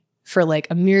me for like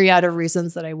a myriad of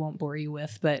reasons that I won't bore you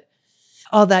with. But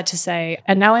all that to say,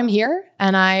 and now I'm here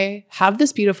and I have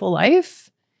this beautiful life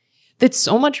that's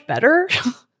so much better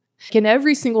in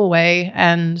every single way.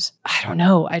 And I don't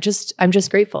know, I'm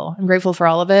just grateful. I'm grateful for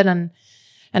all of it. And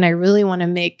I really want to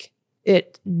make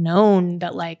it known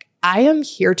that like, I am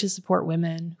here to support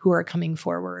women who are coming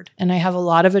forward. And I have a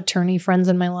lot of attorney friends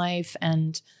in my life.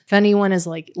 And if anyone is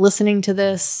like listening to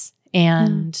this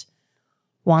and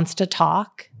wants to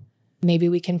talk, maybe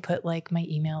we can put like my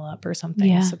email up or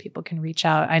something so people can reach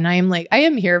out. And I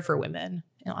am here for women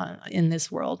in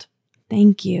this world.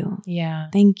 Thank you. Yeah.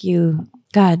 Thank you.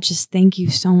 God, just thank you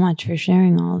so much for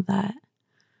sharing all of that.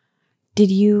 Did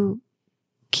you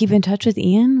keep in touch with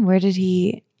Ian? Where did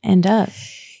he end up?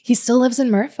 He still lives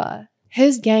in Marfa.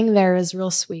 His gang there is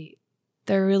real sweet.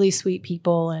 They're really sweet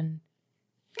people. And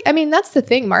I mean, that's the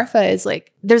thing. Marfa is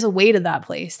like, there's a way to that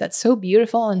place that's so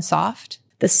beautiful and soft.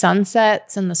 The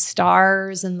sunsets and the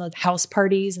stars and the house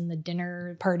parties and the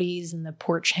dinner parties and the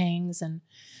porch hangs.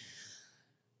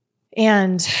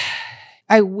 And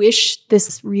I wish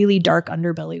this really dark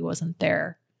underbelly wasn't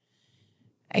there.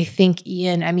 I think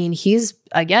Ian, I mean,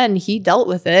 he dealt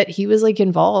with it. He was like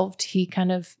involved. He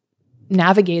kind of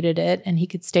navigated it and he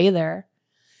could stay there.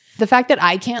 The fact that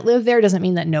I can't live there doesn't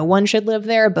mean that no one should live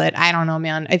there, but I don't know,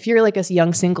 man. If you're like a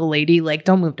young single lady, like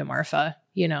don't move to Marfa,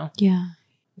 you know? Yeah.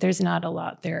 There's not a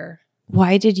lot there.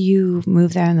 Why did you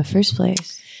move there in the first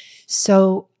place?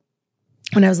 So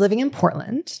when I was living in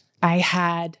Portland, I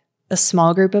had a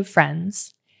small group of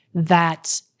friends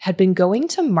that had been going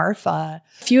to Marfa.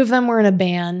 A few of them were in a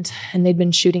band and they'd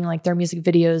been shooting like their music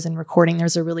videos and recording.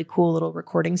 There's a really cool little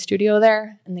recording studio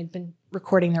there and they'd been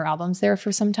recording their albums there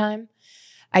for some time.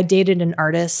 I dated an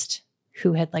artist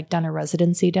who had like done a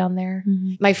residency down there.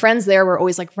 Mm-hmm. My friends there were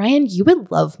always like, Ryan, you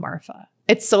would love Marfa.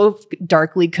 It's so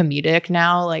darkly comedic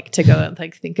now, like to go and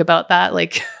like think about that.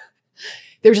 Like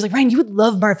they were just like, Ryan, you would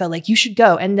love Marfa. Like you should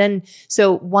go. And then,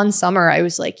 so one summer I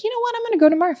was like, you know what? I'm going to go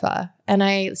to Marfa. And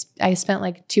I spent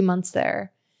like 2 months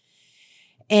there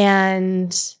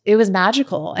and it was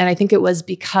magical. And I think it was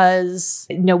because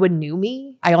no one knew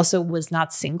me. I also was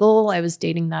not single. I was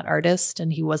dating that artist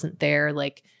and he wasn't there.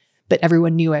 Like, but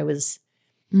everyone knew I was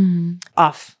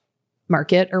off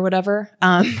market or whatever.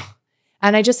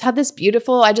 And I just had this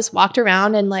I just walked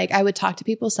around and like, I would talk to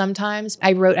people sometimes.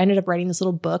 I ended up writing this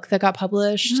little book that got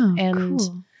published and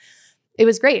cool. It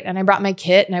was great. And I brought my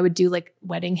kit and I would do like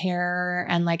wedding hair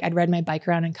and like, I'd ride my bike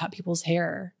around and cut people's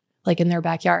hair like in their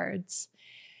backyards.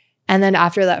 And then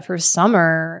after that first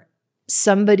summer,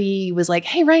 somebody was like,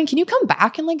 hey, Ryan, can you come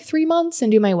back in like 3 months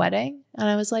and do my wedding? And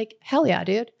I was like, hell yeah,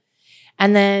 dude.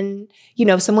 And then, you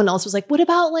know, someone else was like, what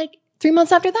about like 3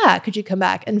 months after that, could you come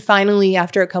back? And finally,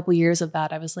 after a couple years of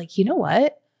that, I was like, you know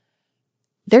what?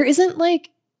 There isn't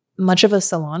like much of a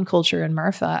salon culture in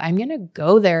Marfa. I'm going to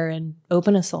go there and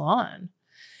open a salon.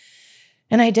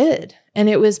 And I did. And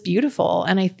it was beautiful.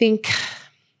 And I think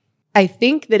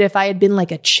that if I had been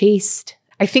like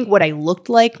I think what I looked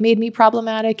like made me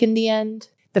problematic in the end.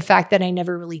 The fact that I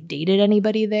never really dated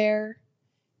anybody there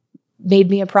made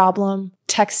me a problem.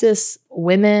 Texas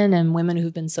women and women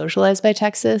who've been socialized by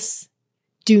Texas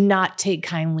do not take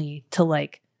kindly to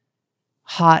like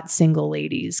hot single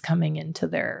ladies coming into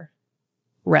their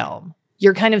realm.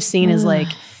 You're kind of seen as like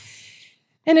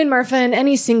And in Marfa, and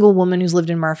any single woman who's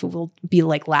lived in Marfa will be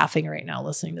like laughing right now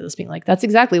listening to this, being like, that's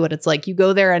exactly what it's like. You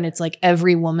go there and it's like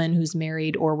every woman who's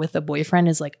married or with a boyfriend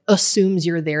is like assumes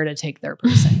you're there to take their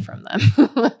person from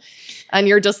them. And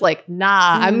you're just like,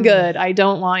 nah, I'm good. I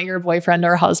don't want your boyfriend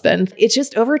or husband. It's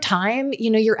just over time,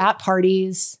 you know, you're at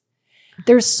parties.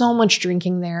 There's so much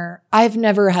drinking there. I've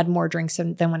never had more drinks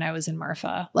than when I was in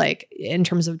Marfa, like in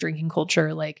terms of drinking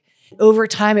culture. Like over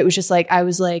time, it was just like, I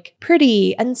was like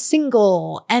pretty and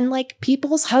single, and like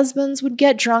people's husbands would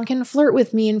get drunk and flirt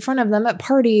with me in front of them at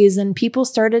parties. And people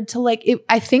started to like,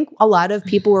 I think a lot of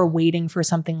people were waiting for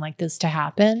something like this to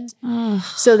happen.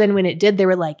 So then when it did, they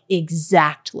were like,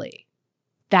 exactly.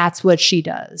 That's what she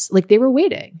does. Like they were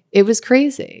waiting. It was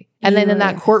crazy. And then in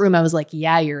that courtroom, I was like,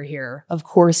 yeah, you're here. Of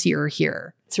course you're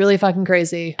here. It's really fucking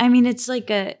crazy. I mean, it's like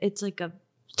a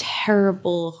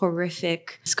terrible,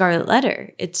 horrific Scarlet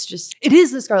Letter. It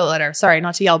is the Scarlet Letter. Sorry,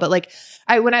 not to yell, but like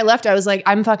when I left, I was like,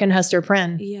 I'm fucking Hester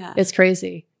Prynne. Yeah. It's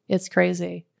crazy. It's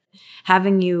crazy.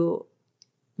 Having you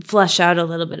flesh out a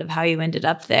little bit of how you ended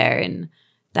up there and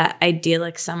that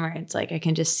idyllic summer, it's like I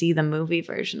can just see the movie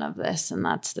version of this, and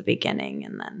that's the beginning.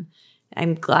 And then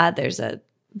I'm glad there's a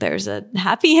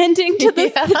happy ending to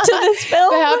this to this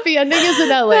film. The happy ending is in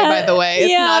LA, by the way.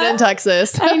 It's not in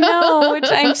Texas. I know, which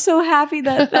I'm so happy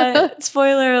that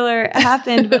spoiler alert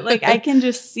happened. But like I can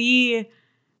just see.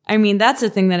 I mean, that's the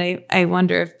thing that I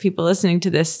wonder if people listening to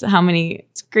this, how many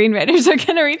screenwriters are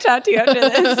going to reach out to you after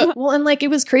this. Well, and like it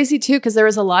was crazy too, because there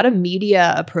was a lot of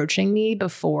media approaching me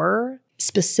before.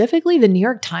 Specifically, the New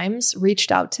York Times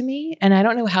reached out to me, and I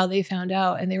don't know how they found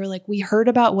out. And they were like, we heard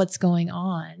about what's going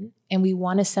on and we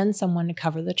want to send someone to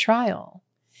cover the trial.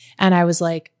 And I was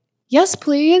like, yes,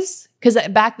 please. Because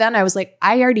back then I was like,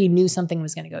 I already knew something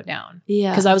was going to go down.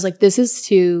 Yeah. Because I was like, this is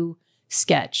too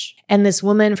sketch. And this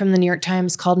woman from the New York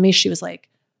Times called me. She was like,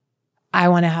 I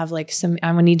want to have like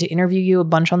I would need to interview you a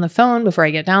bunch on the phone before I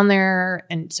get down there.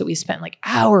 And so we spent like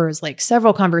hours, like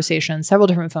several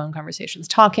different phone conversations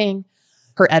talking.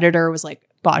 Her editor was like,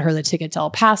 bought her the ticket to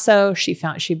El Paso. She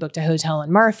booked a hotel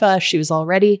in Marfa. She was all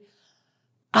ready.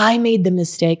 I made the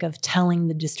mistake of telling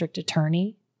the district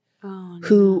attorney,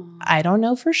 who I don't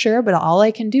know for sure, but all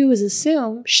I can do is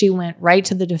assume she went right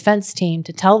to the defense team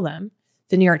to tell them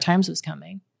the New York Times was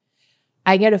coming.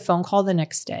 I get a phone call the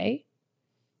next day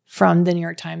from the New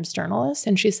York Times journalist,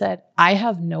 and she said, I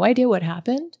have no idea what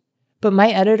happened, but my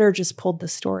editor just pulled the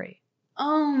story.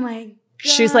 Oh my God.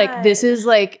 She's like, this is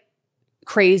like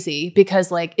crazy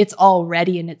because like it's all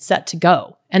ready and it's set to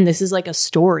go. And this is like a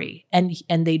story, and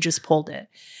they just pulled it.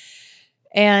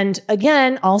 And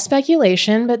again, all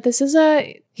speculation, but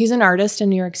he's an artist in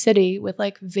New York City with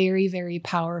like very, very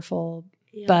powerful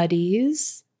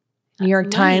buddies. New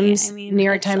York Times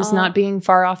not being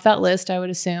far off that list, I would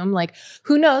assume. Like,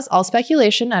 who knows? All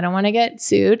speculation. I don't want to get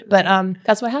sued, but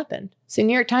that's what happened. So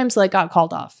New York Times like got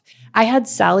called off. I had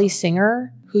Sally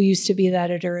Singer, who used to be the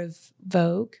editor of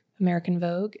Vogue, American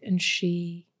Vogue, and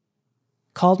she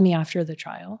called me after the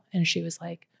trial, and she was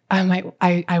like,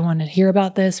 I want to hear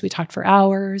about this. We talked for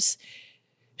hours.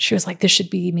 She was like, this should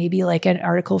be maybe like an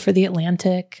article for The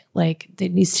Atlantic. Like,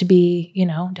 it needs to be,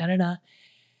 da-da-da.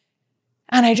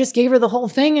 And I just gave her the whole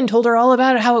thing and told her all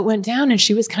about it, how it went down. And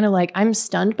she was kind of like, I'm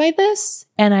stunned by this.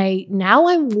 And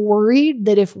I'm worried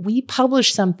that if we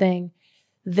publish something,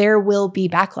 there will be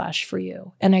backlash for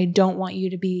you. And I don't want you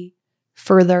to be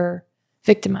further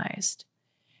victimized.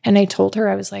 And I told her,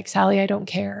 I was like, Sally, I don't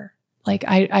care. Like,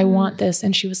 I want this.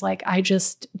 And she was like, I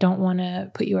just don't want to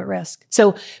put you at risk.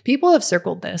 So people have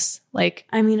circled this. Like,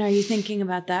 I mean, are you thinking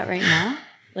about that right now?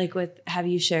 Like, have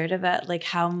you shared about, like,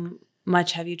 how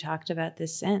much have you talked about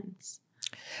this since?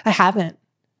 I haven't.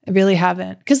 I really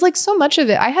haven't. Because like so much of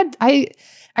it, I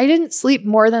didn't sleep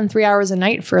more than 3 hours a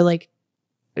night for like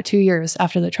 2 years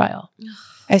after the trial.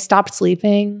 I stopped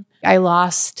sleeping. I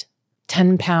lost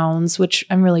 10 pounds, which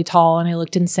I'm really tall and I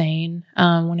looked insane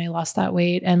when I lost that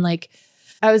weight. And like,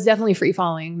 I was definitely free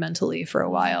falling mentally for a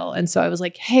while. And so I was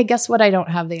like, hey, guess what I don't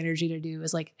have the energy to do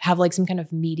is like have like some kind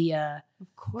of media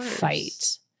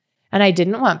fight. And I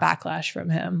didn't want backlash from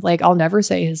him. Like, I'll never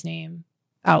say his name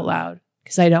out loud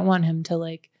because I don't want him to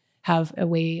like have a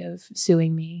way of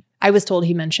suing me. I was told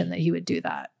he mentioned that he would do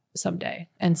that someday.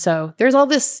 And so there's all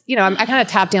this, I kind of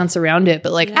tap dance around it,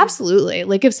 but like, absolutely.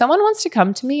 Like if someone wants to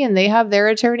come to me and they have their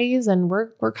attorneys and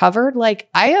we're covered, like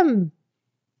I am,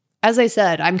 as I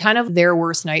said, I'm kind of their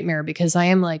worst nightmare because I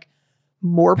am like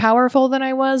more powerful than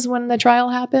I was when the trial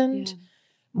happened,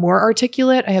 more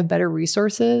articulate. I have better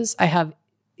resources. I have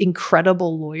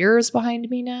incredible lawyers behind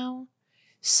me now.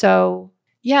 So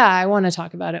yeah, I want to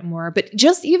talk about it more. But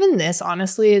just even this,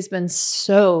 honestly, has been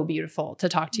so beautiful to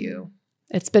talk to you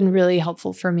It's been really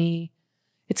helpful for me.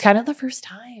 It's kind of the first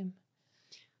time.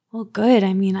 Well, good.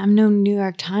 I mean, I'm no New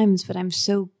York Times, but I'm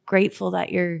so grateful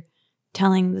that you're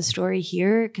telling the story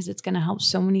here because it's going to help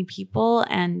so many people.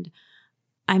 And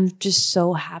I'm just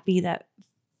so happy that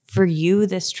for you,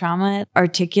 this trauma,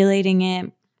 articulating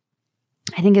it,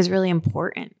 I think is really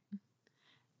important.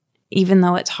 Even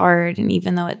though it's hard and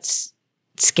even though it's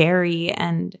scary.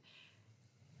 And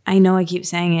I know I keep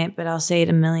saying it, but I'll say it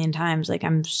a million times. Like,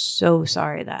 I'm so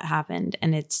sorry that happened.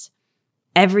 And it's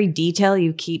every detail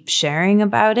you keep sharing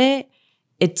about it,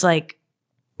 it's like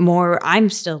more, I'm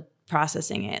still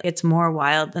processing it. It's more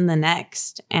wild than the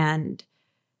next. And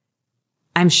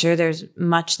I'm sure there's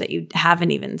much that you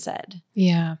haven't even said.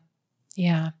 Yeah.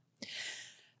 Yeah.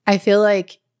 I feel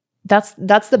like that's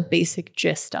the basic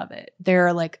gist of it. There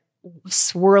are like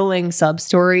swirling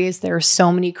sub-stories. There are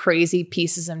so many crazy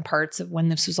pieces and parts of when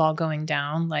this was all going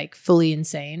down, like fully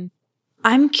insane.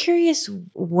 I'm curious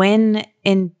when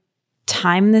in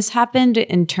time this happened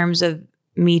in terms of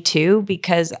Me Too,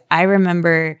 because I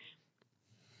remember,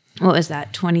 what was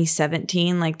that,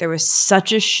 2017? Like there was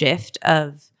such a shift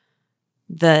of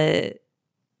the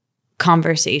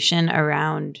conversation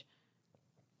around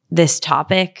this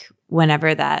topic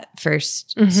whenever that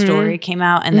first story came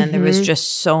out. And then there was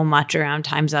just so much around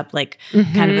Time's Up, like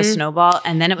kind of a snowball.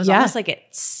 And then it was almost like it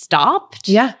stopped.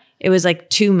 Yeah. It was like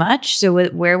too much. So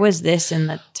where was this in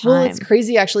the time? Well, it's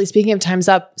crazy actually. Speaking of Time's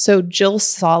Up, so Jill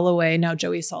Soloway, now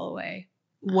Joey Soloway,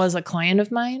 was a client of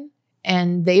mine.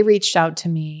 And they reached out to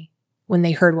me when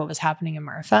they heard what was happening in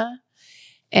Marfa.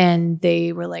 And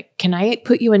they were like, can I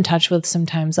put you in touch with some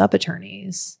Time's Up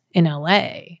attorneys in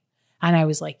LA? And I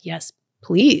was like, yes,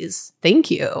 please.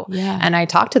 Thank you. Yeah. And I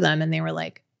talked to them and they were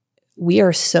like, we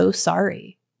are so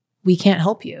sorry. We can't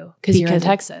help you because you're in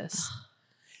Texas.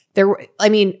 There were, I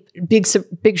mean, big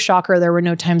shocker. There were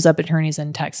no Time's Up attorneys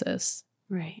in Texas.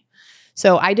 Right.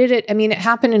 So I did it. I mean, it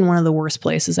happened in one of the worst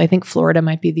places. I think Florida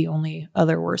might be the only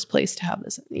other worst place to have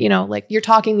this. You know, like you're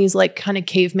talking these like kind of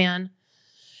caveman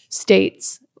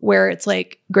states where it's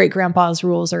like great grandpa's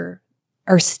rules are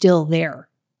still there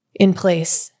in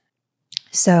place.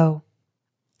 So,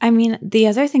 I mean, the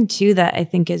other thing too that I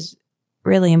think is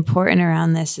really important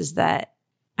around this is that,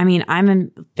 I mean, I'm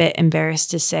a bit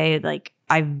embarrassed to say, like,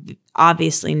 I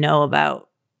obviously know about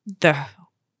the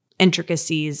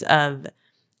intricacies of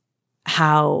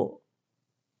how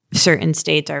certain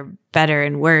states are better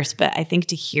and worse, but I think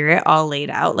to hear it all laid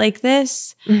out like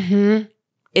this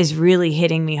is really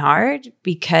hitting me hard,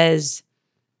 because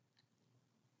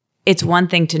it's one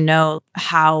thing to know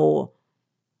how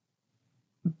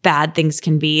bad things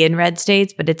can be in red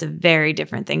states, but it's a very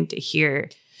different thing to hear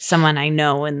someone I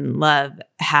know and love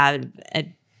have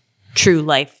a true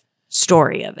life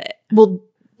story of it. Well,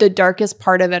 the darkest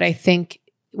part of it, I think,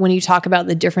 when you talk about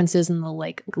the differences in the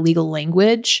like legal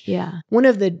language, one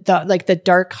of the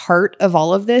dark heart of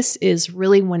all of this is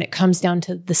really when it comes down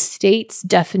to the state's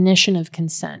definition of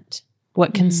consent,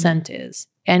 what consent is.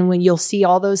 And when you'll see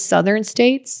all those southern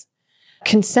states,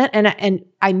 consent, and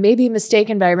I may be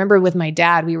mistaken, but I remember with my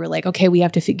dad, we were like, okay, we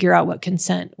have to figure out what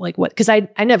consent, like what, because I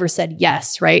never said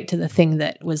yes, right, to the thing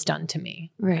that was done to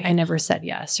me. Right. I never said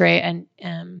yes, right?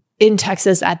 And in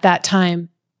Texas at that time,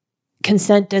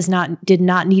 consent did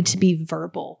not need to be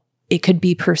verbal. It could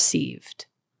be perceived.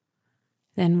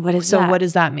 Then what is that? So what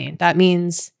does that mean? That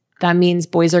means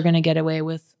boys are going to get away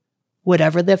with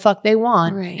whatever the fuck they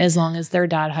want, as long as their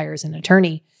dad hires an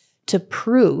attorney to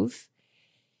prove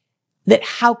that.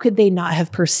 How could they not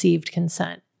have perceived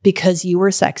consent? Because you were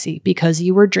sexy, because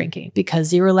you were drinking,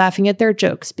 because you were laughing at their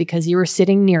jokes, because you were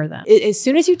sitting near them. As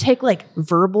soon as you take like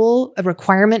a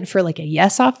requirement for like a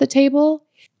yes off the table,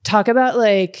 talk about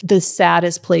like the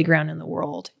saddest playground in the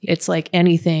world. It's like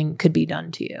anything could be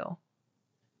done to you.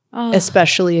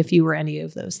 Especially if you were any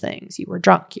of those things. You were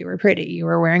drunk, you were pretty, you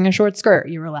were wearing a short skirt,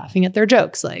 you were laughing at their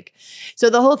jokes. Like, so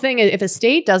the whole thing is, if a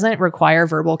state doesn't require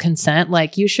verbal consent,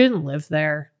 like you shouldn't live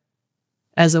there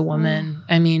as a woman.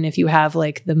 I mean, if you have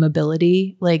like the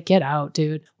mobility, like get out,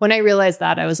 dude. When I realized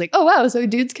that, I was like, oh wow, so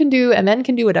dudes can do and men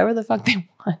can do whatever the fuck they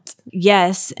want.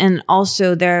 Yes. And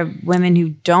also there are women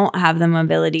who don't have the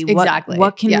mobility. Exactly.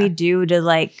 What can we do to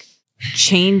like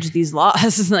change these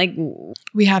laws? Like,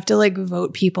 we have to like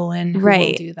vote people in who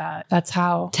will do that. That's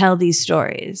how. Tell these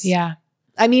stories. Yeah.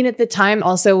 I mean, at the time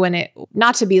also when it,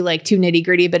 not to be like too nitty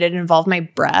gritty, but it involved my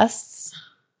breasts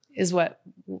is what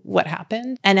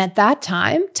happened. And at that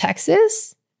time,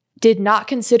 Texas did not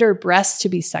consider breasts to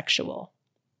be sexual.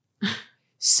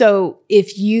 So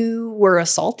if you were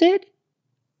assaulted,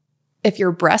 if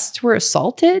your breasts were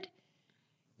assaulted,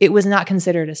 it was not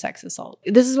considered a sex assault.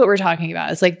 This is what we're talking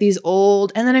about. It's like these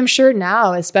old, and then I'm sure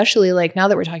now, especially like now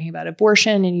that we're talking about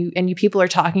abortion and you people are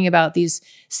talking about these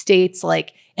states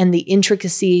like, and the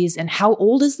intricacies and how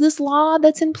old is this law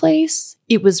that's in place?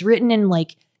 It was written in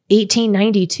like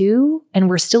 1892 and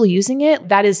we're still using it.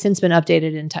 That has since been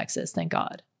updated in Texas, thank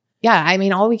God. Yeah, I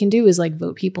mean, all we can do is like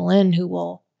vote people in who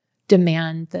will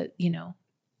demand that, you know,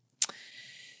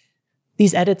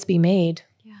 these edits be made.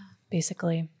 Yeah,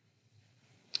 basically.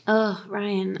 Oh,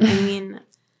 Ryan, I mean,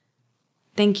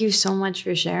 thank you so much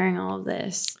for sharing all of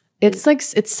this. It's like,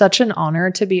 it's such an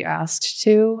honor to be asked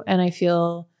to. And I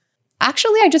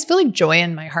just feel like joy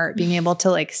in my heart being able to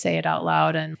like say it out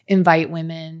loud and invite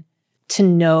women to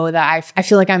know that I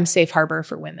feel like I'm a safe harbor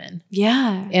for women.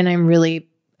 Yeah. And I'm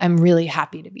really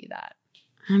happy to be that.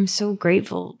 I'm so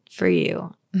grateful for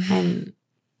you. And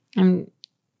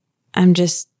I'm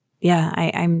just, yeah,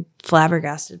 I'm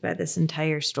flabbergasted by this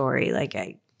entire story. Like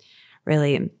I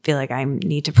really feel like I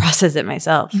need to process it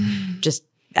myself just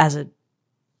as a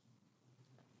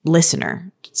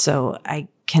listener. So I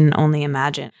can only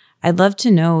imagine. I'd love to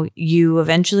know, you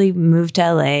eventually moved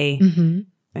to LA.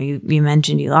 Mm-hmm. You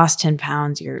mentioned you lost 10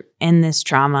 pounds. You're in this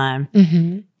trauma.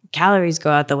 Mm-hmm. Calories go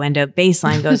out the window.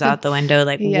 Baseline goes out the window.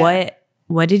 Like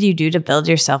what did you do to build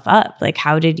yourself up? Like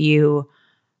how did you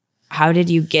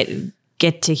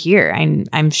get to here?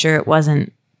 I'm sure it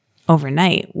wasn't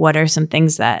overnight. What are some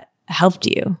things that helped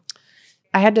you?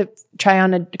 I had to try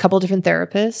on a couple different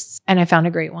therapists and I found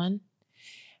a great one.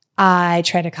 I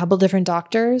tried a couple different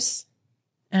doctors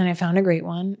and I found a great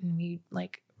one. And we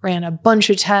like ran a bunch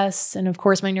of tests. And of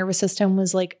course my nervous system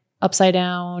was like upside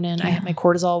down and my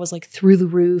cortisol was like through the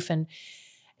roof, and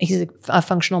he's a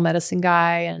functional medicine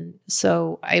guy. And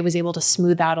so I was able to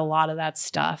smooth out a lot of that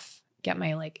stuff, get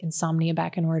my like insomnia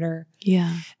back in order.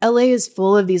 Yeah. LA is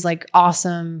full of these like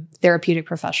awesome therapeutic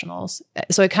professionals.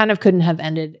 So I kind of couldn't have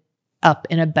ended up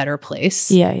in a better place.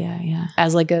 Yeah.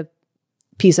 As like a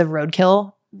piece of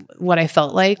roadkill, what I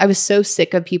felt like. I was so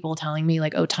sick of people telling me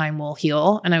like, oh, time will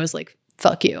heal. And I was like,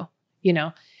 fuck you, you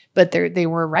know, but they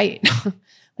were right.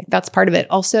 Like that's part of it.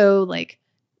 Also like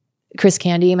Chris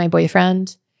Candy, my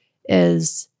boyfriend,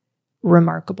 is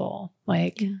remarkable.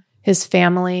 Like his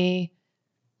family,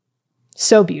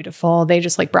 so beautiful. They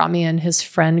just like brought me in his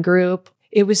friend group.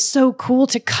 It was so cool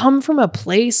to come from a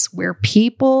place where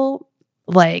people,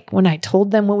 like when I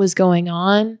told them what was going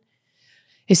on,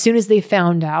 as soon as they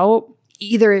found out,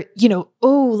 either, you know,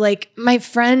 oh, like my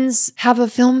friends have a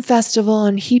film festival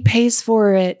and he pays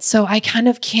for it. So I kind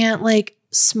of can't like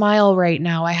smile right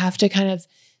now. I have to kind of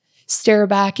stare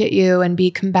back at you and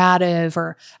be combative,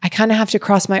 or I kind of have to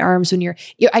cross my arms when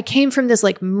I came from this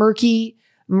like murky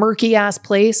ass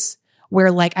place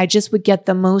where like I just would get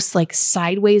the most like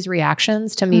sideways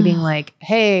reactions to me being like,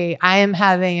 hey, I am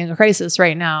having a crisis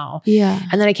right now. Yeah.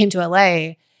 And then I came to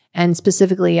LA and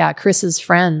specifically Chris's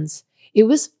friends. It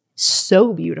was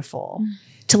so beautiful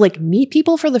to like meet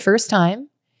people for the first time.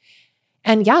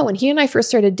 And yeah, when he and I first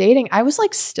started dating, I was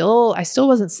like I still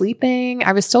wasn't sleeping.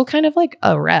 I was still kind of like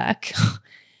a wreck.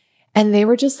 And they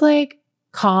were just like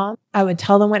calm. I would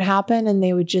tell them what happened and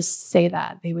they would just say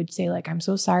that. They would say like, I'm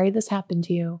so sorry this happened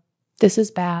to you. This is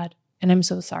bad. And I'm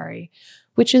so sorry,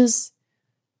 which is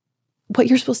what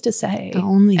you're supposed to say the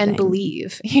only and thing.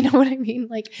 Believe. You know what I mean?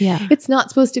 Like, yeah, it's not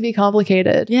supposed to be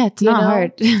complicated. Yeah, it's not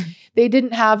hard. They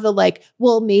didn't have the like,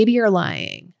 well, maybe you're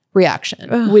lying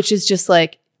reaction, which is just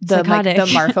like the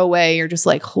Marfa way. You're just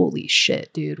like, holy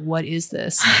shit, dude, what is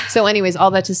this? So anyways,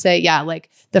 all that to say, yeah, like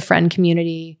the friend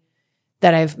community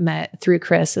that I've met through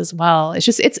Chris as well. It's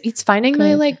just, it's finding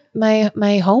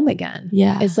my home again.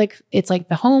 Yeah. It's like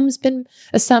the home's been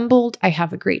assembled. I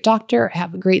have a great doctor. I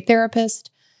have a great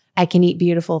therapist. I can eat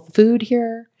beautiful food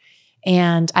here.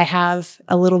 And I have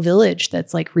a little village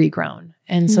that's like regrown.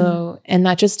 And so, and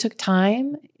that just took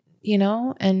time, you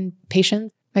know, and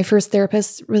patience. My first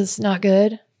therapist was not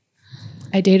good.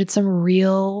 I dated some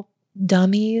real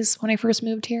dummies when I first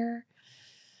moved here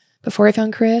before I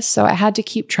found Chris. So I had to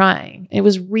keep trying. It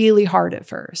was really hard at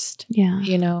first. Yeah.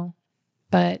 You know,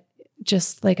 but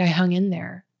just like I hung in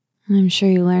there. I'm sure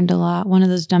you learned a lot. One of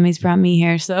those dummies brought me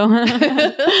here, so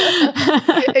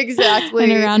exactly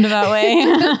in a roundabout way.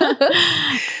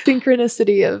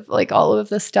 Synchronicity of like all of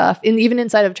the stuff, and even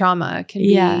inside of trauma, can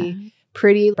be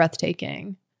pretty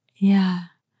breathtaking. Yeah,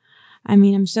 I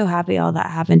mean, I'm so happy all that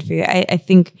happened for you. I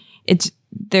think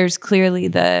there's clearly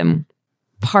the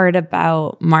part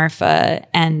about Marfa,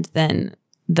 and then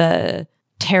the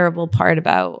terrible part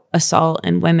about assault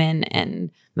and women and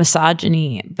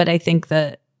misogyny. But I think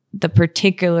the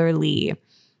particularly,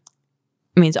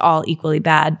 I mean, it's all equally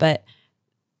bad, but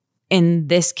in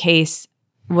this case,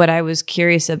 what I was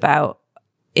curious about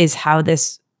is how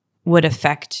this would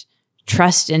affect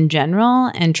trust in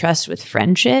general and trust with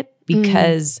friendship,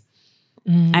 because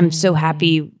I'm so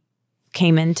happy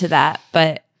came into that.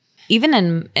 But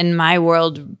even in my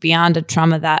world, beyond a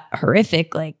trauma that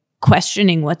horrific, like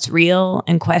questioning what's real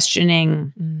and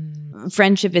questioning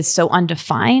friendship is so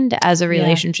undefined as a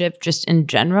relationship just in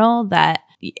general, that,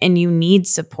 and you need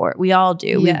support. We all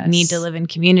do. Yes. We need to live in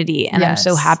community. And I'm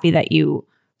so happy that you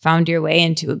found your way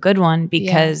into a good one,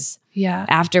 because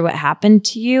after what happened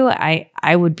to you,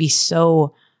 I would be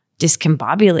so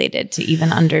discombobulated to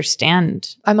even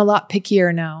understand. I'm a lot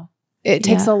pickier now. It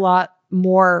takes a lot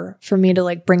more for me to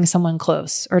like bring someone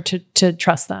close or to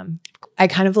trust them. I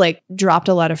kind of like dropped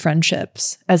a lot of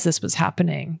friendships as this was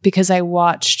happening, because I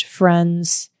watched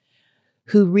friends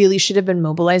who really should have been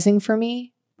mobilizing for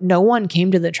me. No one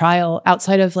came to the trial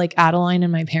outside of like Adeline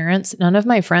and my parents. None of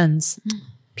my friends,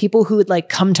 people who would like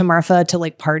come to Marfa to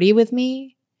like party with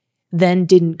me, then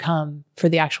didn't come for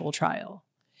the actual trial.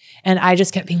 And I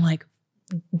just kept being like,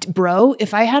 bro,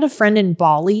 if I had a friend in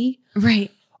Bali, right,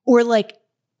 or like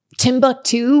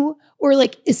Timbuktu, or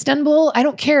like Istanbul, I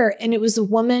don't care. And it was a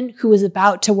woman who was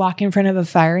about to walk in front of a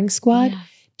firing squad. Yeah.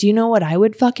 Do you know what I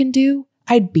would fucking do?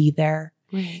 I'd be there.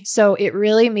 Right. So it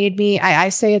really made me, I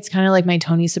say it's kind of like my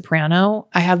Tony Soprano.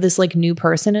 I have this like new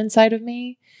person inside of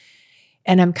me.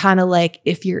 And I'm kind of like,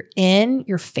 if you're in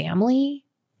your family,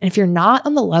 and if you're not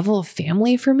on the level of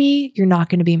family for me, you're not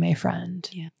going to be my friend.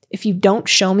 Yeah. If you don't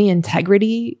show me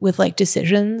integrity with like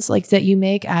decisions like that you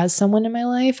make as someone in my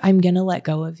life, I'm going to let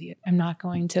go of you. I'm not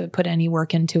going to put any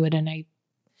work into it, and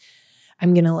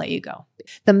I'm going to let you go.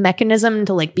 The mechanism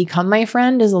to like become my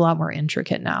friend is a lot more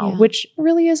intricate now, which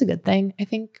really is a good thing, I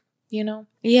think, you know?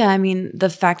 Yeah. I mean, the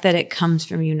fact that it comes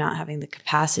from you not having the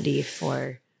capacity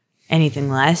for anything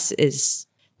less, is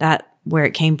that where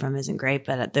it came from isn't great,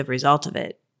 but the result of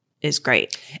it is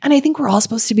great. And I think we're all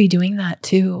supposed to be doing that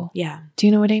too. Yeah. Do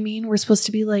you know what I mean? We're supposed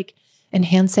to be like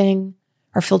enhancing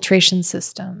our filtration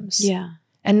systems. Yeah.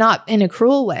 And not in a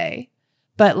cruel way,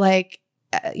 but like,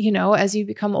 you know, as you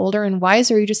become older and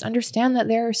wiser, you just understand that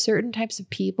there are certain types of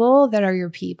people that are your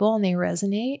people and they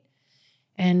resonate.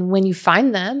 And when you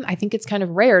find them, I think it's kind of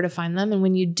rare to find them. And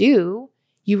when you do,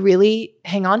 you really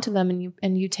hang on to them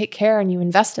and you take care and you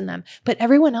invest in them. But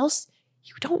everyone else,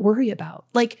 you don't worry about.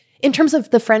 Like, in terms of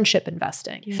the friendship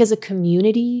investing, as a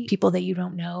community, people that you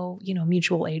don't know, you know,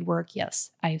 mutual aid work.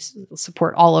 Yes, I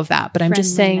support all of that. But I'm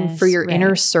just saying, for your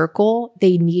inner circle,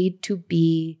 they need to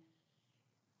be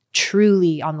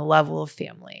truly on the level of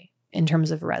family in terms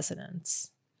of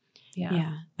resonance.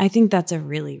 Yeah. I think that's a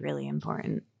really, really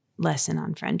important lesson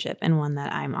on friendship, and one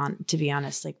that I'm on, to be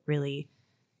honest, like really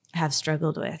have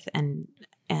struggled with and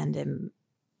am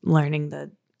learning the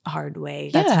hard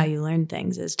way. That's how you learn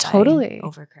things, is by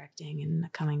overcorrecting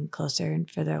and coming closer and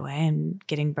further away and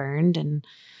getting burned and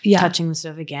touching the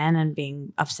stove again and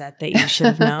being upset that you should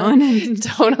have known and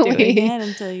doing it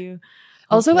until you.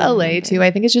 Also LA too, I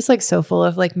think it's just like so full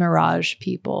of like mirage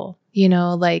people, you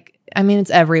know, like, I mean, it's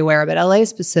everywhere, but LA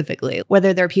specifically,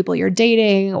 whether they're people you're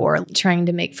dating or trying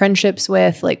to make friendships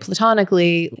with, like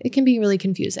platonically, it can be really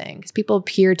confusing because people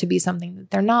appear to be something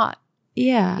that they're not.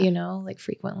 Yeah. You know, like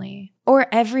frequently. Or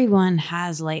everyone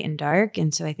has light and dark.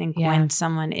 And so I think when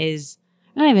someone is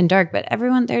not even dark, but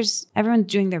everyone's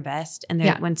doing their best. And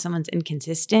when someone's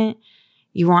inconsistent,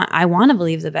 I want to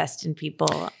believe the best in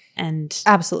people. And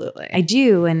absolutely. I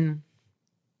do. And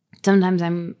sometimes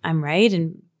I'm right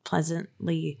and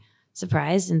pleasantly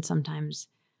surprised. And sometimes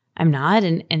I'm not.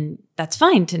 And that's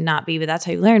fine to not be, but that's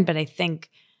how you learn. But I think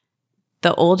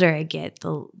the older I get,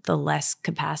 the less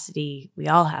capacity we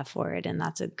all have for it. And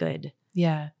that's a good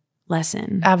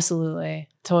lesson. Absolutely.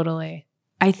 Totally.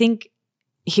 I think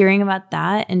hearing about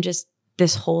that and just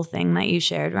this whole thing that you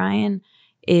shared, Ryan,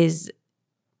 it's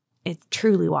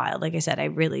truly wild. Like I said, I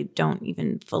really don't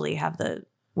even fully have the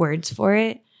words for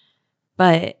it.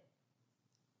 But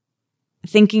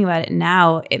thinking about it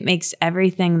now, it makes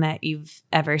everything that you've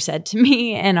ever said to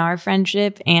me in our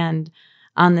friendship and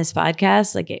on this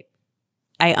podcast, like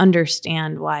I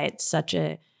understand why it's such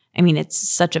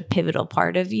a pivotal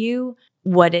part of you,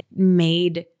 what it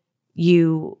made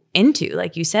you into,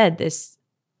 like you said, this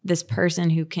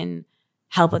person who can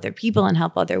help other people and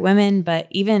help other women. But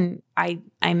even I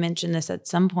mentioned this at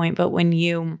some point, but when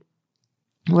you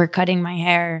were cutting my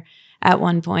hair at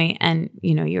one point and,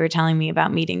 you know, you were telling me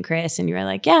about meeting Chris and you were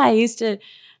like, yeah,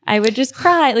 I would just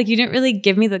cry. Like you didn't really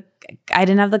give me I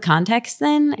didn't have the context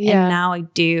then. And now I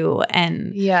do.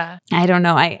 And I don't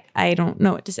know. I don't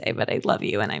know what to say, but I love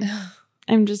you. And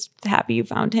I'm just happy you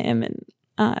found him. And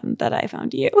that I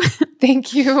found you.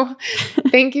 Thank you.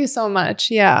 Thank you so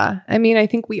much. Yeah. I mean, I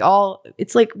think we all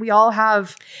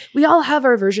have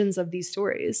our versions of these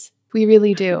stories. We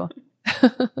really do.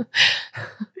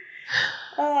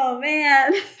 Oh,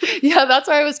 man. Yeah, that's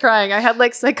why I was crying. I had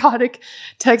like psychotic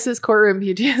Texas courtroom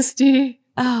PTSD.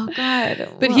 Oh, God.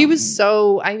 But he was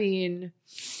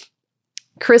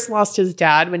Chris lost his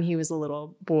dad when he was a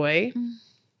little boy.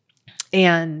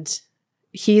 And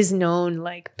he's known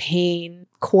like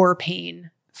core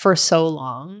pain for so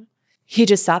long. He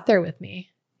just sat there with me.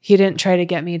 He didn't try to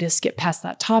get me to skip past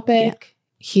that topic. Yeah.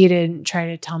 He didn't try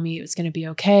to tell me it was going to be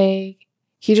okay.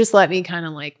 He just let me kind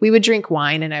of like, we would drink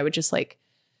wine and I would just like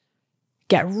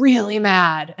get really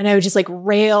mad. And I would just like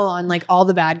rail on like all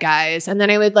the bad guys. And then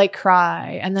I would like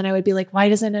cry. And then I would be like, why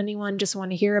doesn't anyone just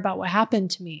want to hear about what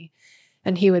happened to me?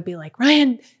 And he would be like,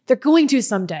 Ryan, they're going to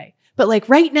someday. But like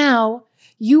right now,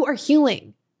 you are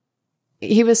healing.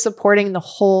 He was supporting the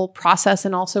whole process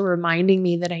and also reminding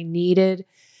me that I needed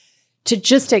to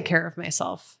just take care of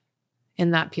myself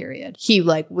in that period. He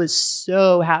like was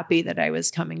so happy that I was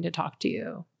coming to talk to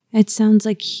you. It sounds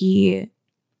like he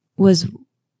was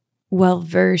well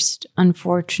versed,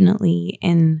 unfortunately,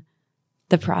 in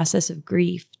the process of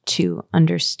grief to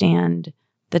understand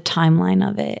the timeline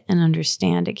of it and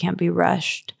understand it can't be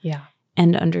rushed. Yeah.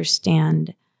 And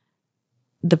understand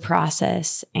the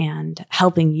process and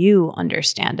helping you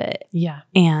understand it. Yeah.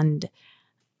 And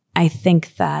I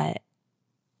think that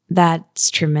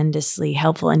that's tremendously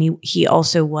helpful. And he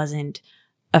also wasn't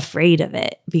afraid of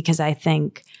it, because I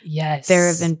think there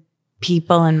have been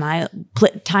people in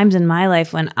times in my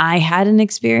life when I hadn't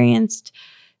experienced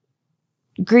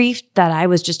grief that I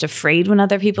was just afraid when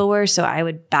other people were. So I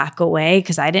would back away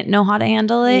because I didn't know how to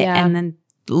handle it. Yeah. And then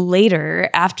later,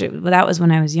 that was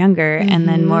when I was younger. Mm-hmm. And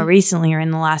then more recently, or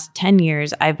in the last 10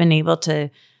 years, I've been able to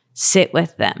sit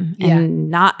with them and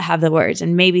not have the words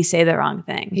and maybe say the wrong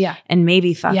thing. Yeah. And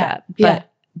maybe fuck up,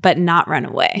 but not run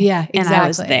away. Yeah. Exactly. And I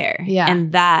was there. Yeah.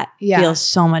 And that feels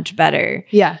so much better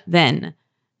than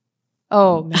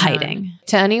hiding.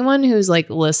 To anyone who's like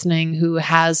listening, who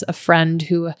has a friend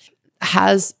who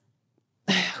has,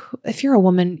 if you're a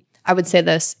woman, I would say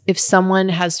this: if someone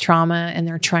has trauma and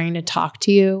they're trying to talk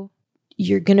to you,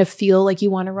 you're going to feel like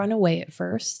you want to run away at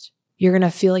first. You're going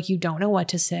to feel like you don't know what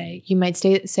to say. You might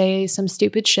say some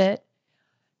stupid shit,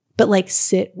 but like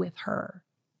sit with her,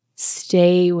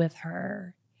 stay with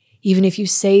her. Even if you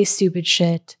say stupid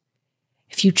shit,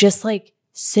 if you just like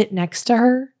sit next to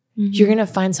her, you're going to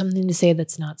find something to say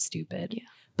that's not stupid. Yeah.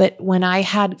 But when I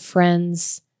had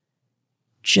friends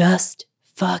just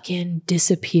fucking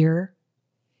disappear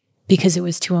because it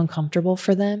was too uncomfortable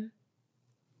for them,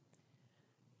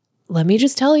 let me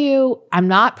just tell you, I'm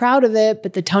not proud of it,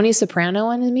 but the Tony Soprano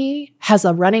in me has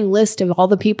a running list of all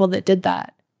the people that did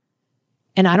that.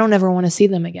 And I don't ever want to see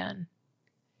them again,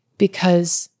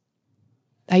 because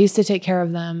I used to take care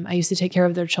of them. I used to take care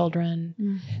of their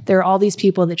children. There are all these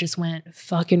people that just went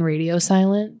fucking radio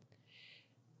silent.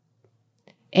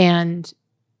 And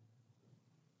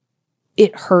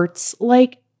it hurts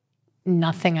like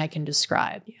nothing I can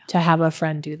describe to have a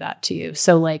friend do that to you.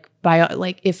 So like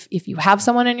if you have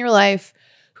someone in your life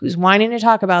who's wanting to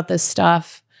talk about this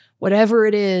stuff, whatever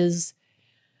it is,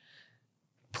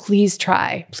 please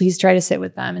try to sit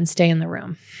with them and stay in the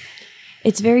room.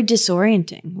 It's very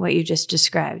disorienting what you just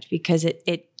described, because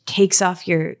it takes off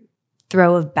your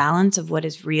throw of balance of what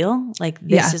is real. Like,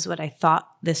 this is what I thought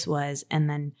this was. And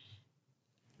then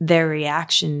their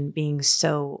reaction being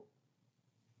so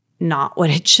not what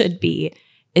it should be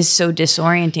is so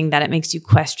disorienting that it makes you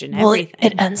question everything.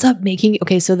 It ends up making,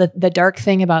 so the dark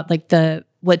thing about like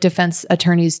what defense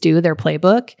attorneys do, their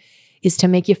playbook, is to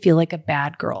make you feel like a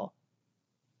bad girl.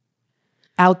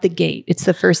 Out the gate. It's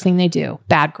the first thing they do.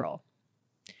 Bad girl.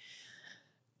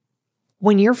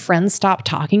 When your friends stop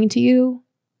talking to you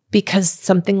because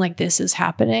something like this is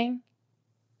happening,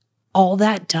 all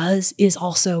that does is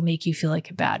also make you feel like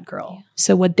a bad girl. Yeah.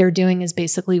 So what they're doing is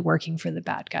basically working for the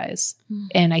bad guys.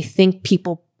 And I think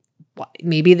people,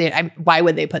 why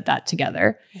would they put that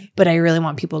together? But I really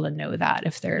want people to know that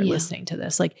if they're listening to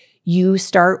this, like, you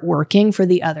start working for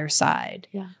the other side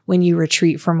when you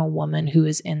retreat from a woman who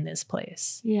is in this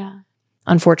place. Yeah.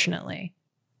 Unfortunately.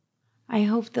 I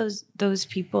hope those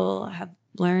people have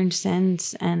learned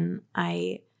since. And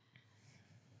I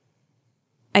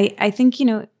think,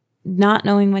 not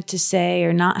knowing what to say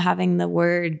or not having the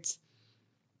words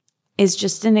is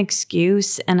just an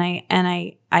excuse. And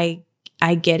I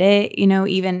get it,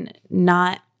 even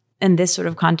not in this sort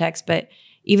of context, but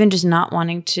even just not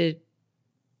wanting to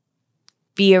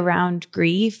be around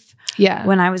grief. Yeah.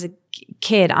 When I was a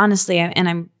kid, honestly,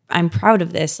 and I'm proud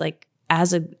of this. Like,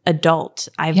 as an adult,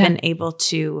 I've been able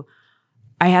to,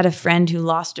 I had a friend who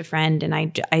lost a friend and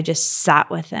I just sat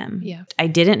with him. Yeah. I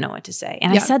didn't know what to say.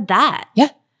 And I said that. Yeah.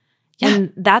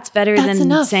 And that's better than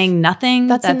enough. saying nothing.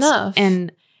 That's enough.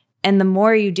 And the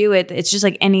more you do it, it's just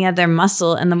like any other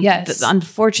muscle. And the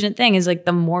unfortunate thing is like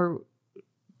the more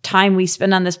time we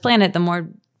spend on this planet, the more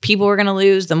people we're going to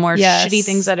lose, the more shitty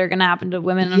things that are going to happen to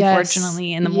women,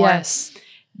 unfortunately, and the more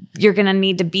you're going to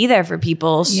need to be there for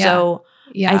people. Yeah. So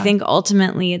I think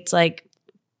ultimately it's like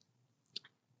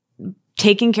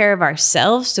taking care of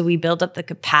ourselves so we build up the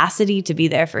capacity to be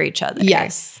there for each other.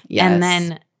 Yes. And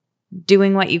then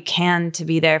doing what you can to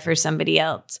be there for somebody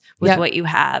else with what you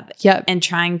have. And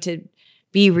trying to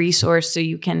be resourced so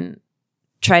you can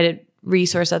try to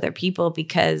resource other people,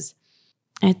 because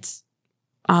it's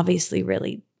obviously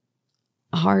really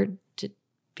hard to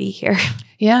be here.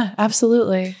 Yeah,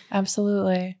 absolutely.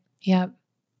 Absolutely. Yeah.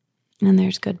 And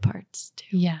there's good parts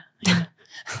too. Yeah.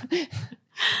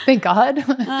 Thank God.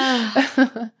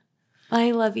 I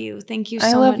love you. Thank you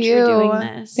so much for doing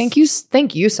this. Thank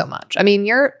you so much. I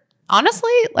mean,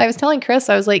 honestly, I was telling Chris,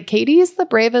 I was like, Katie is the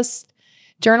bravest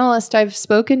journalist I've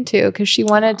spoken to, because she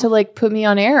wanted to like put me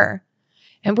on air.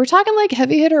 And we're talking like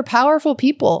heavy hitter, powerful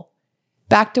people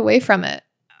backed away from it.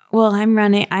 Well, I'm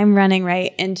running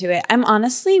right into it. I'm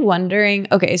honestly wondering,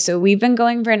 okay, so we've been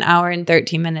going for an hour and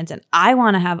 13 minutes and I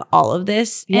want to have all of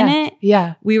this in it.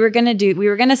 Yeah. We were going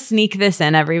to sneak this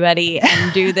in, everybody,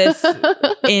 and do this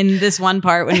in this one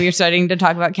part when we were starting to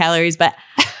talk about calories, but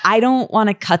I don't want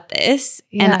to cut this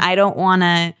and I don't want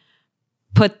to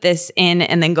put this in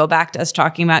and then go back to us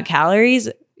talking about calories.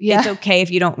 Yeah. It's okay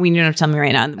if you don't have to tell me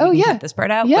right now and we can cut this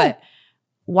part out, but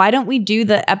why don't we do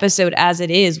the episode as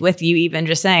it is with you even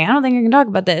just saying, I don't think I can talk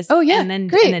about this. Oh, yeah. And then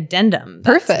Great. an addendum.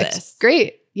 Perfect. This.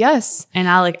 Great. Yes. And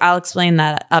I'll explain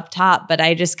that up top, but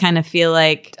I just kind of feel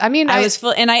like I was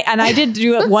full, and I did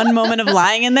do one moment of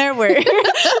lying in there where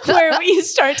we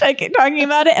start talking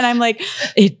about it, and I'm like,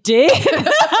 it did, which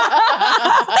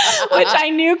I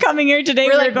knew coming here today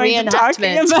we were going to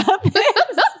talking about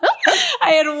this.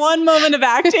 I had one moment of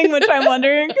acting, which I'm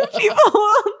wondering if people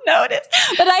will notice.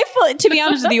 But to be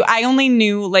honest with you, I only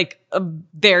knew like a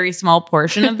very small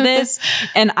portion of this.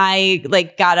 And I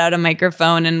like got out a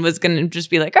microphone and was going to just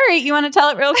be like, all right, you want to tell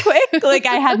it real quick? Like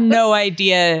I had no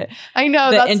idea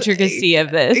the intricacy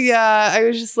of this. Yeah. I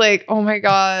was just like, oh my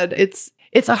God, it's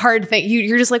a hard thing.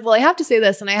 You're just like, well, I have to say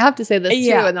this and I have to say this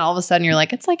too. And then all of a sudden you're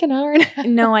like, it's like an hour and a half.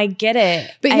 No, I get it.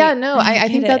 But I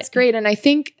think that's great. And I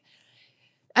think,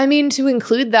 I mean, to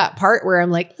include that part where I'm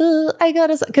like, I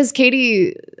gotta, because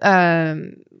Katie,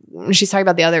 when she's talking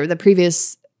about the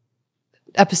previous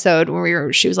episode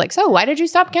where she was like, so why did you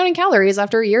stop counting calories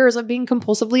after years of being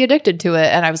compulsively addicted to it?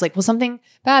 And I was like, well, something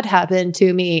bad happened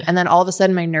to me. And then all of a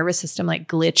sudden my nervous system like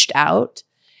glitched out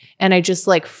and I just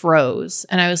like froze.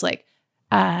 And I was like,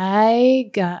 I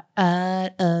got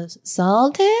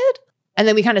assaulted. And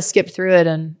then we kind of skipped through it.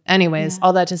 And anyways,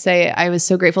 all that to say, I was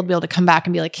so grateful to be able to come back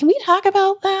and be like, can we talk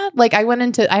about that? Like I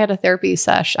had a therapy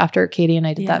sesh after Katie and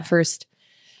I did that first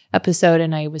episode.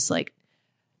 And I was like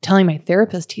telling my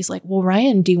therapist, he's like, well,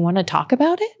 Ryan, do you want to talk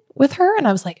about it with her? And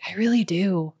I was like, I really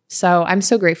do. So I'm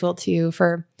so grateful to you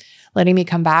for letting me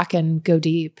come back and go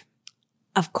deep.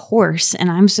 Of course. And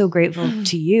I'm so grateful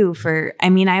to you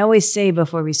I always say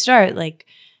before we start, like,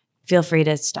 feel free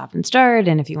to stop and start.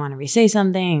 And if you want to re-say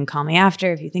something, call me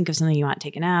after. If you think of something you want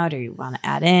taken out or you want to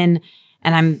add in.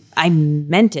 And I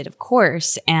meant it, of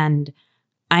course. And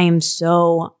I am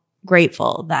so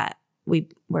grateful that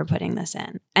we're putting this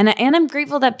in. And I'm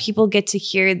grateful that people get to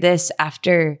hear this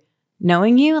after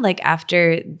knowing you, like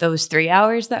after those 3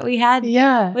 hours that we had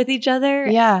with each other.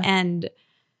 Yeah. And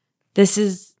this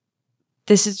is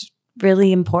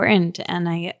really important. And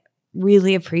I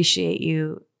really appreciate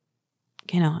you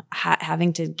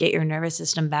having to get your nervous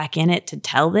system back in it to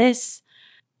tell this,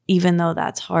 even though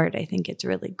that's hard. I think it's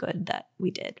really good that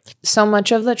we did. So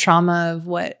much of the trauma of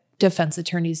what defense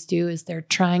attorneys do is they're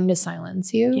trying to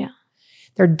silence you. Yeah.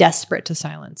 They're desperate to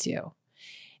silence you.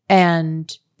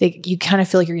 And you kind of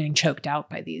feel like you're getting choked out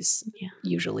by these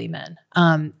usually men.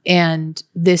 And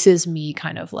this is me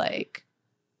kind of like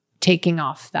taking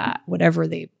off that, whatever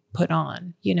they put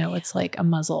on, it's like a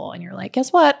muzzle and you're like,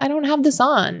 guess what? I don't have this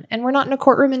on and we're not in a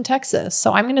courtroom in Texas.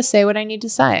 So I'm going to say what I need to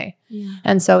say. Yeah.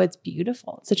 And so it's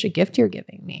beautiful. It's such a gift you're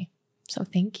giving me. So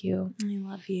thank you. I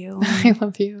love you. I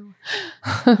love you.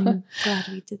 I'm glad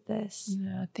we did this.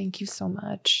 Yeah. Thank you so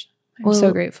much. I'm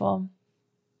so grateful.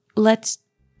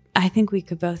 I think we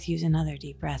could both use another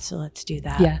deep breath. So let's do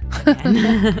that. Yeah.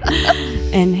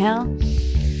 Inhale.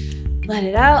 Let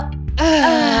it out.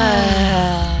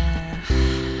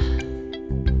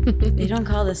 They don't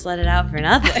call this Let It Out for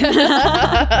nothing.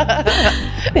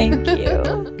 Thank you.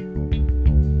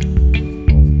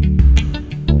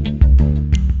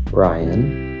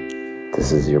 Ryan,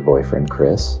 this is your boyfriend,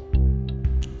 Chris.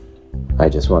 I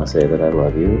just want to say that I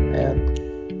love you,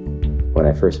 and when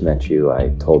I first met you, I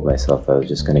told myself I was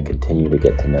just going to continue to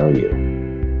get to know you.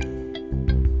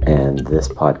 And this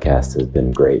podcast has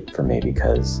been great for me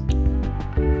because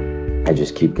I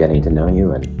just keep getting to know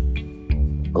you, and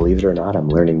believe it or not, I'm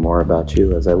learning more about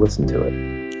you as I listen to it.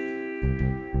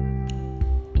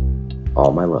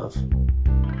 All my love.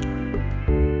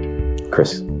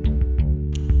 Chris.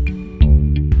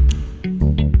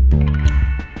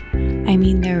 I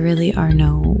mean, there really are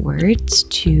no words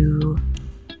to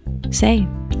say.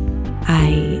 I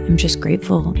am just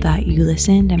grateful that you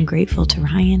listened. I'm grateful to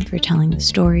Ryan for telling the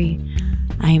story.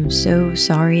 I am so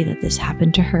sorry that this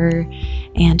happened to her.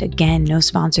 And again, no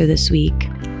sponsor this week.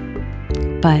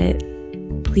 But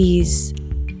please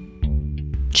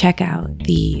check out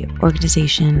the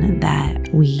organization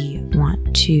that we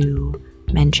want to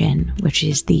mention, which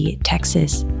is the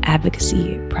Texas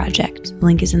Advocacy Project. The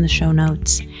link is in the show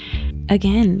notes.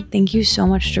 Again, thank you so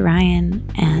much to Ryan,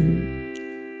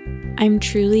 and I'm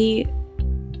truly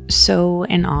so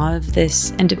in awe of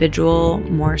this individual,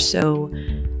 more so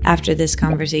after this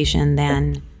conversation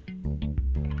than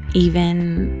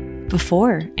even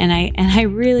before. And I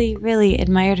really, really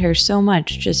admired her so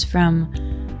much just from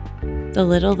the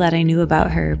little that I knew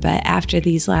about her. But after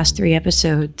these last 3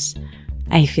 episodes,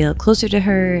 I feel closer to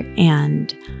her,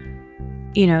 and,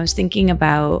 I was thinking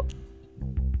about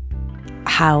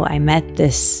how I met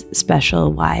this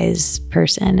special, wise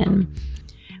person. And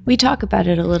we talk about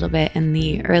it a little bit in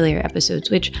the earlier episodes,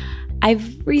 which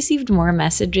I've received more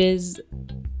messages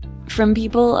from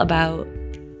people about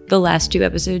the last 2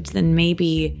 episodes than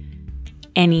maybe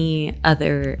any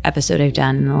other episode I've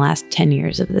done in the last 10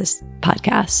 years of this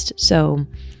podcast. So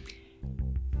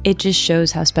it just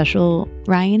shows how special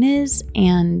Ryan is.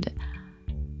 And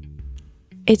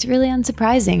it's really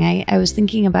unsurprising. I was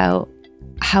thinking about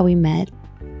how we met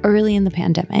early in the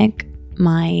pandemic.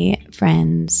 My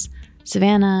friends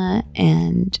Savannah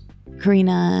and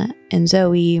Karina and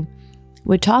Zoe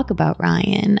would talk about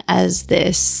Ryan as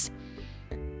this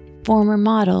former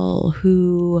model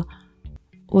who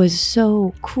was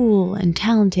so cool and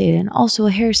talented and also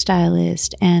a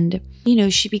hairstylist. And,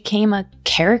 she became a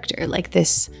character, like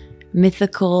this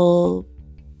mythical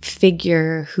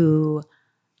figure who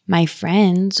my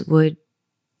friends would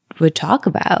talk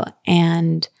about.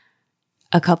 And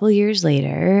a couple years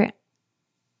later,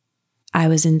 I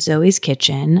was in Zoe's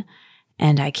kitchen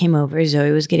and I came over.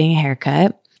 Zoe was getting a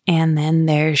haircut. And then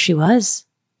there she was.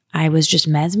 I was just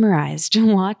mesmerized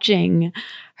watching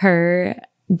her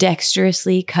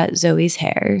dexterously cut Zoe's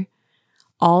hair,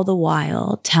 all the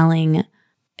while telling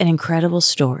an incredible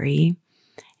story.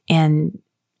 And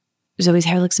Zoe's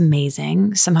hair looks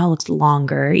amazing, somehow looks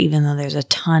longer, even though there's a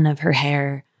ton of her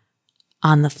hair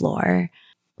on the floor.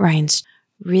 Ryan's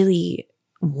really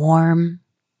warm,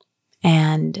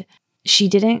 and she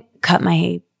didn't cut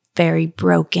my very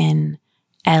broken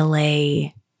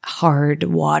LA hard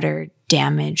water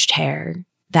damaged hair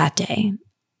that day,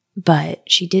 but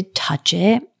she did touch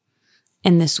it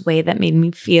in this way that made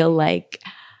me feel like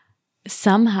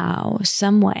somehow,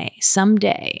 some way,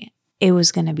 someday it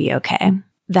was going to be okay,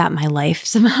 that my life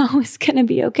somehow was going to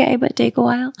be okay, but take a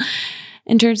while.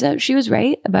 And turns out she was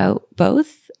right about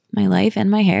both. My life and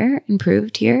my hair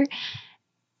improved here.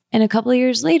 And a couple of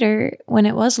years later, when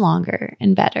it was longer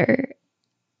and better,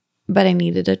 but I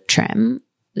needed a trim,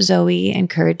 Zoe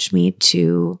encouraged me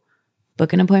to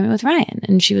book an appointment with Ryan.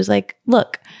 And she was like,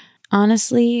 look,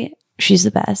 honestly, she's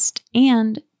the best.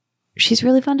 And she's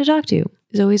really fun to talk to.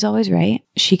 Zoe's always right.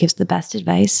 She gives the best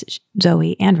advice,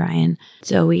 Zoe and Ryan.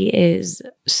 Zoe is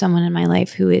someone in my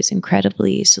life who is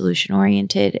incredibly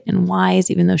solution-oriented and wise,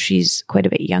 even though she's quite a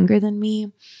bit younger than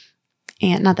me.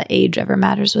 And not that age ever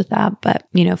matters with that, but,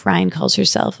 if Ryan calls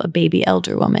herself a baby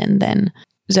elder woman, then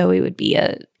Zoe would be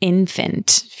a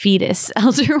infant, fetus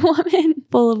elder woman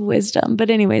full of wisdom. But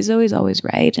anyway, Zoe's always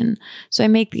right. And so I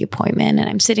make the appointment and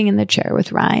I'm sitting in the chair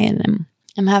with Ryan and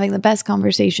I'm having the best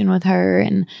conversation with her.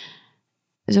 And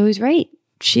Zoe's right.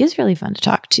 She is really fun to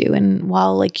talk to. And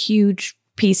while huge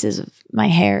pieces of my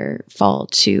hair fall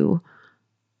to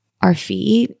our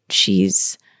feet,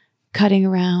 she's cutting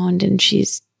around and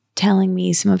she's telling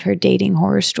me some of her dating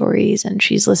horror stories and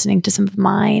she's listening to some of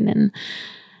mine. And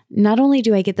not only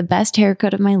do I get the best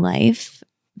haircut of my life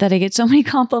that I get so many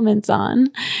compliments on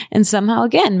and somehow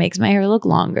again makes my hair look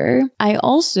longer, I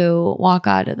also walk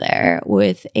out of there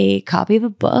with a copy of a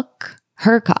book,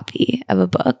 her copy of a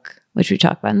book which we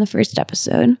talked about in the first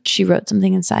episode. She wrote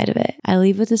something inside of it. I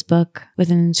leave with this book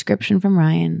with an inscription from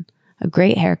Ryan, a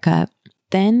great haircut.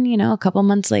 Then, a couple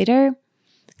months later,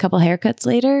 a couple haircuts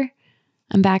later,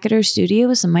 I'm back at her studio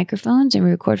with some microphones and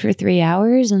we record for 3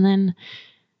 hours. And then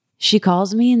she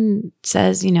calls me and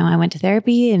says, I went to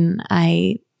therapy and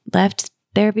I left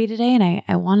therapy today and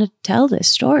I want to tell this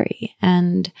story.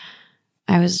 And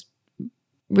I was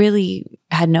really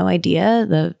had no idea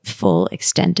the full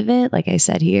extent of it, like I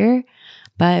said here,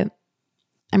 but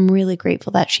I'm really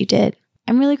grateful that she did.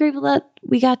 I'm really grateful that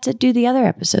we got to do the other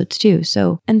episodes too.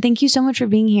 And thank you so much for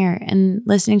being here and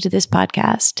listening to this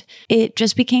podcast. It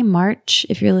just became March,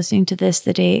 if you're listening to this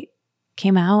the day it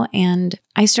came out. And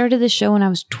I started this show when I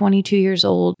was 22 years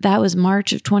old. That was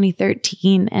March of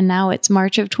 2013. And now it's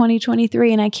March of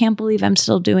 2023. And I can't believe I'm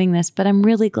still doing this, but I'm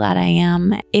really glad I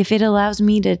am. If it allows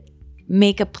me to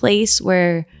make a place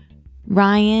where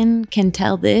Ryan can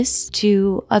tell this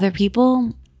to other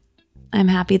people, I'm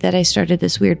happy that I started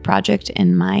this weird project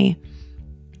in my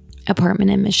apartment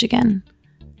in Michigan.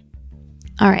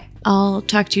 All right, I'll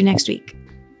talk to you next week.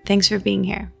 Thanks for being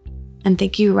here. And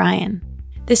thank you, Ryan.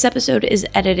 This episode is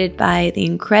edited by the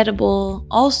incredible,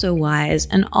 also wise,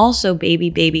 and also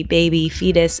baby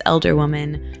fetus elder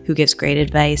woman who gives great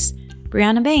advice,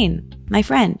 Brianna Bain, my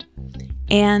friend.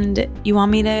 And you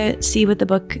want me to see what the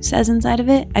book says inside of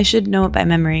it? I should know it by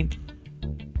memory,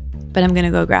 but I'm going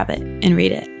to go grab it and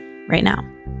read it right now.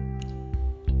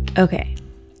 Okay.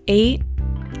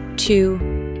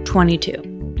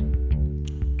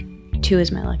 8-2-22. 2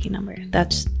 is my lucky number.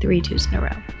 That's 3 2s in a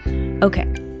row. Okay.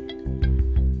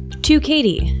 To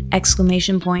Katie, !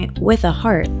 With a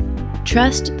heart.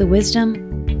 Trust the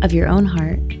wisdom of your own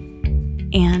heart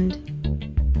and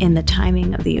in the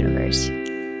timing of the universe.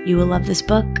 You will love this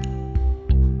book.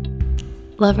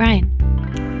 Love, Ryan.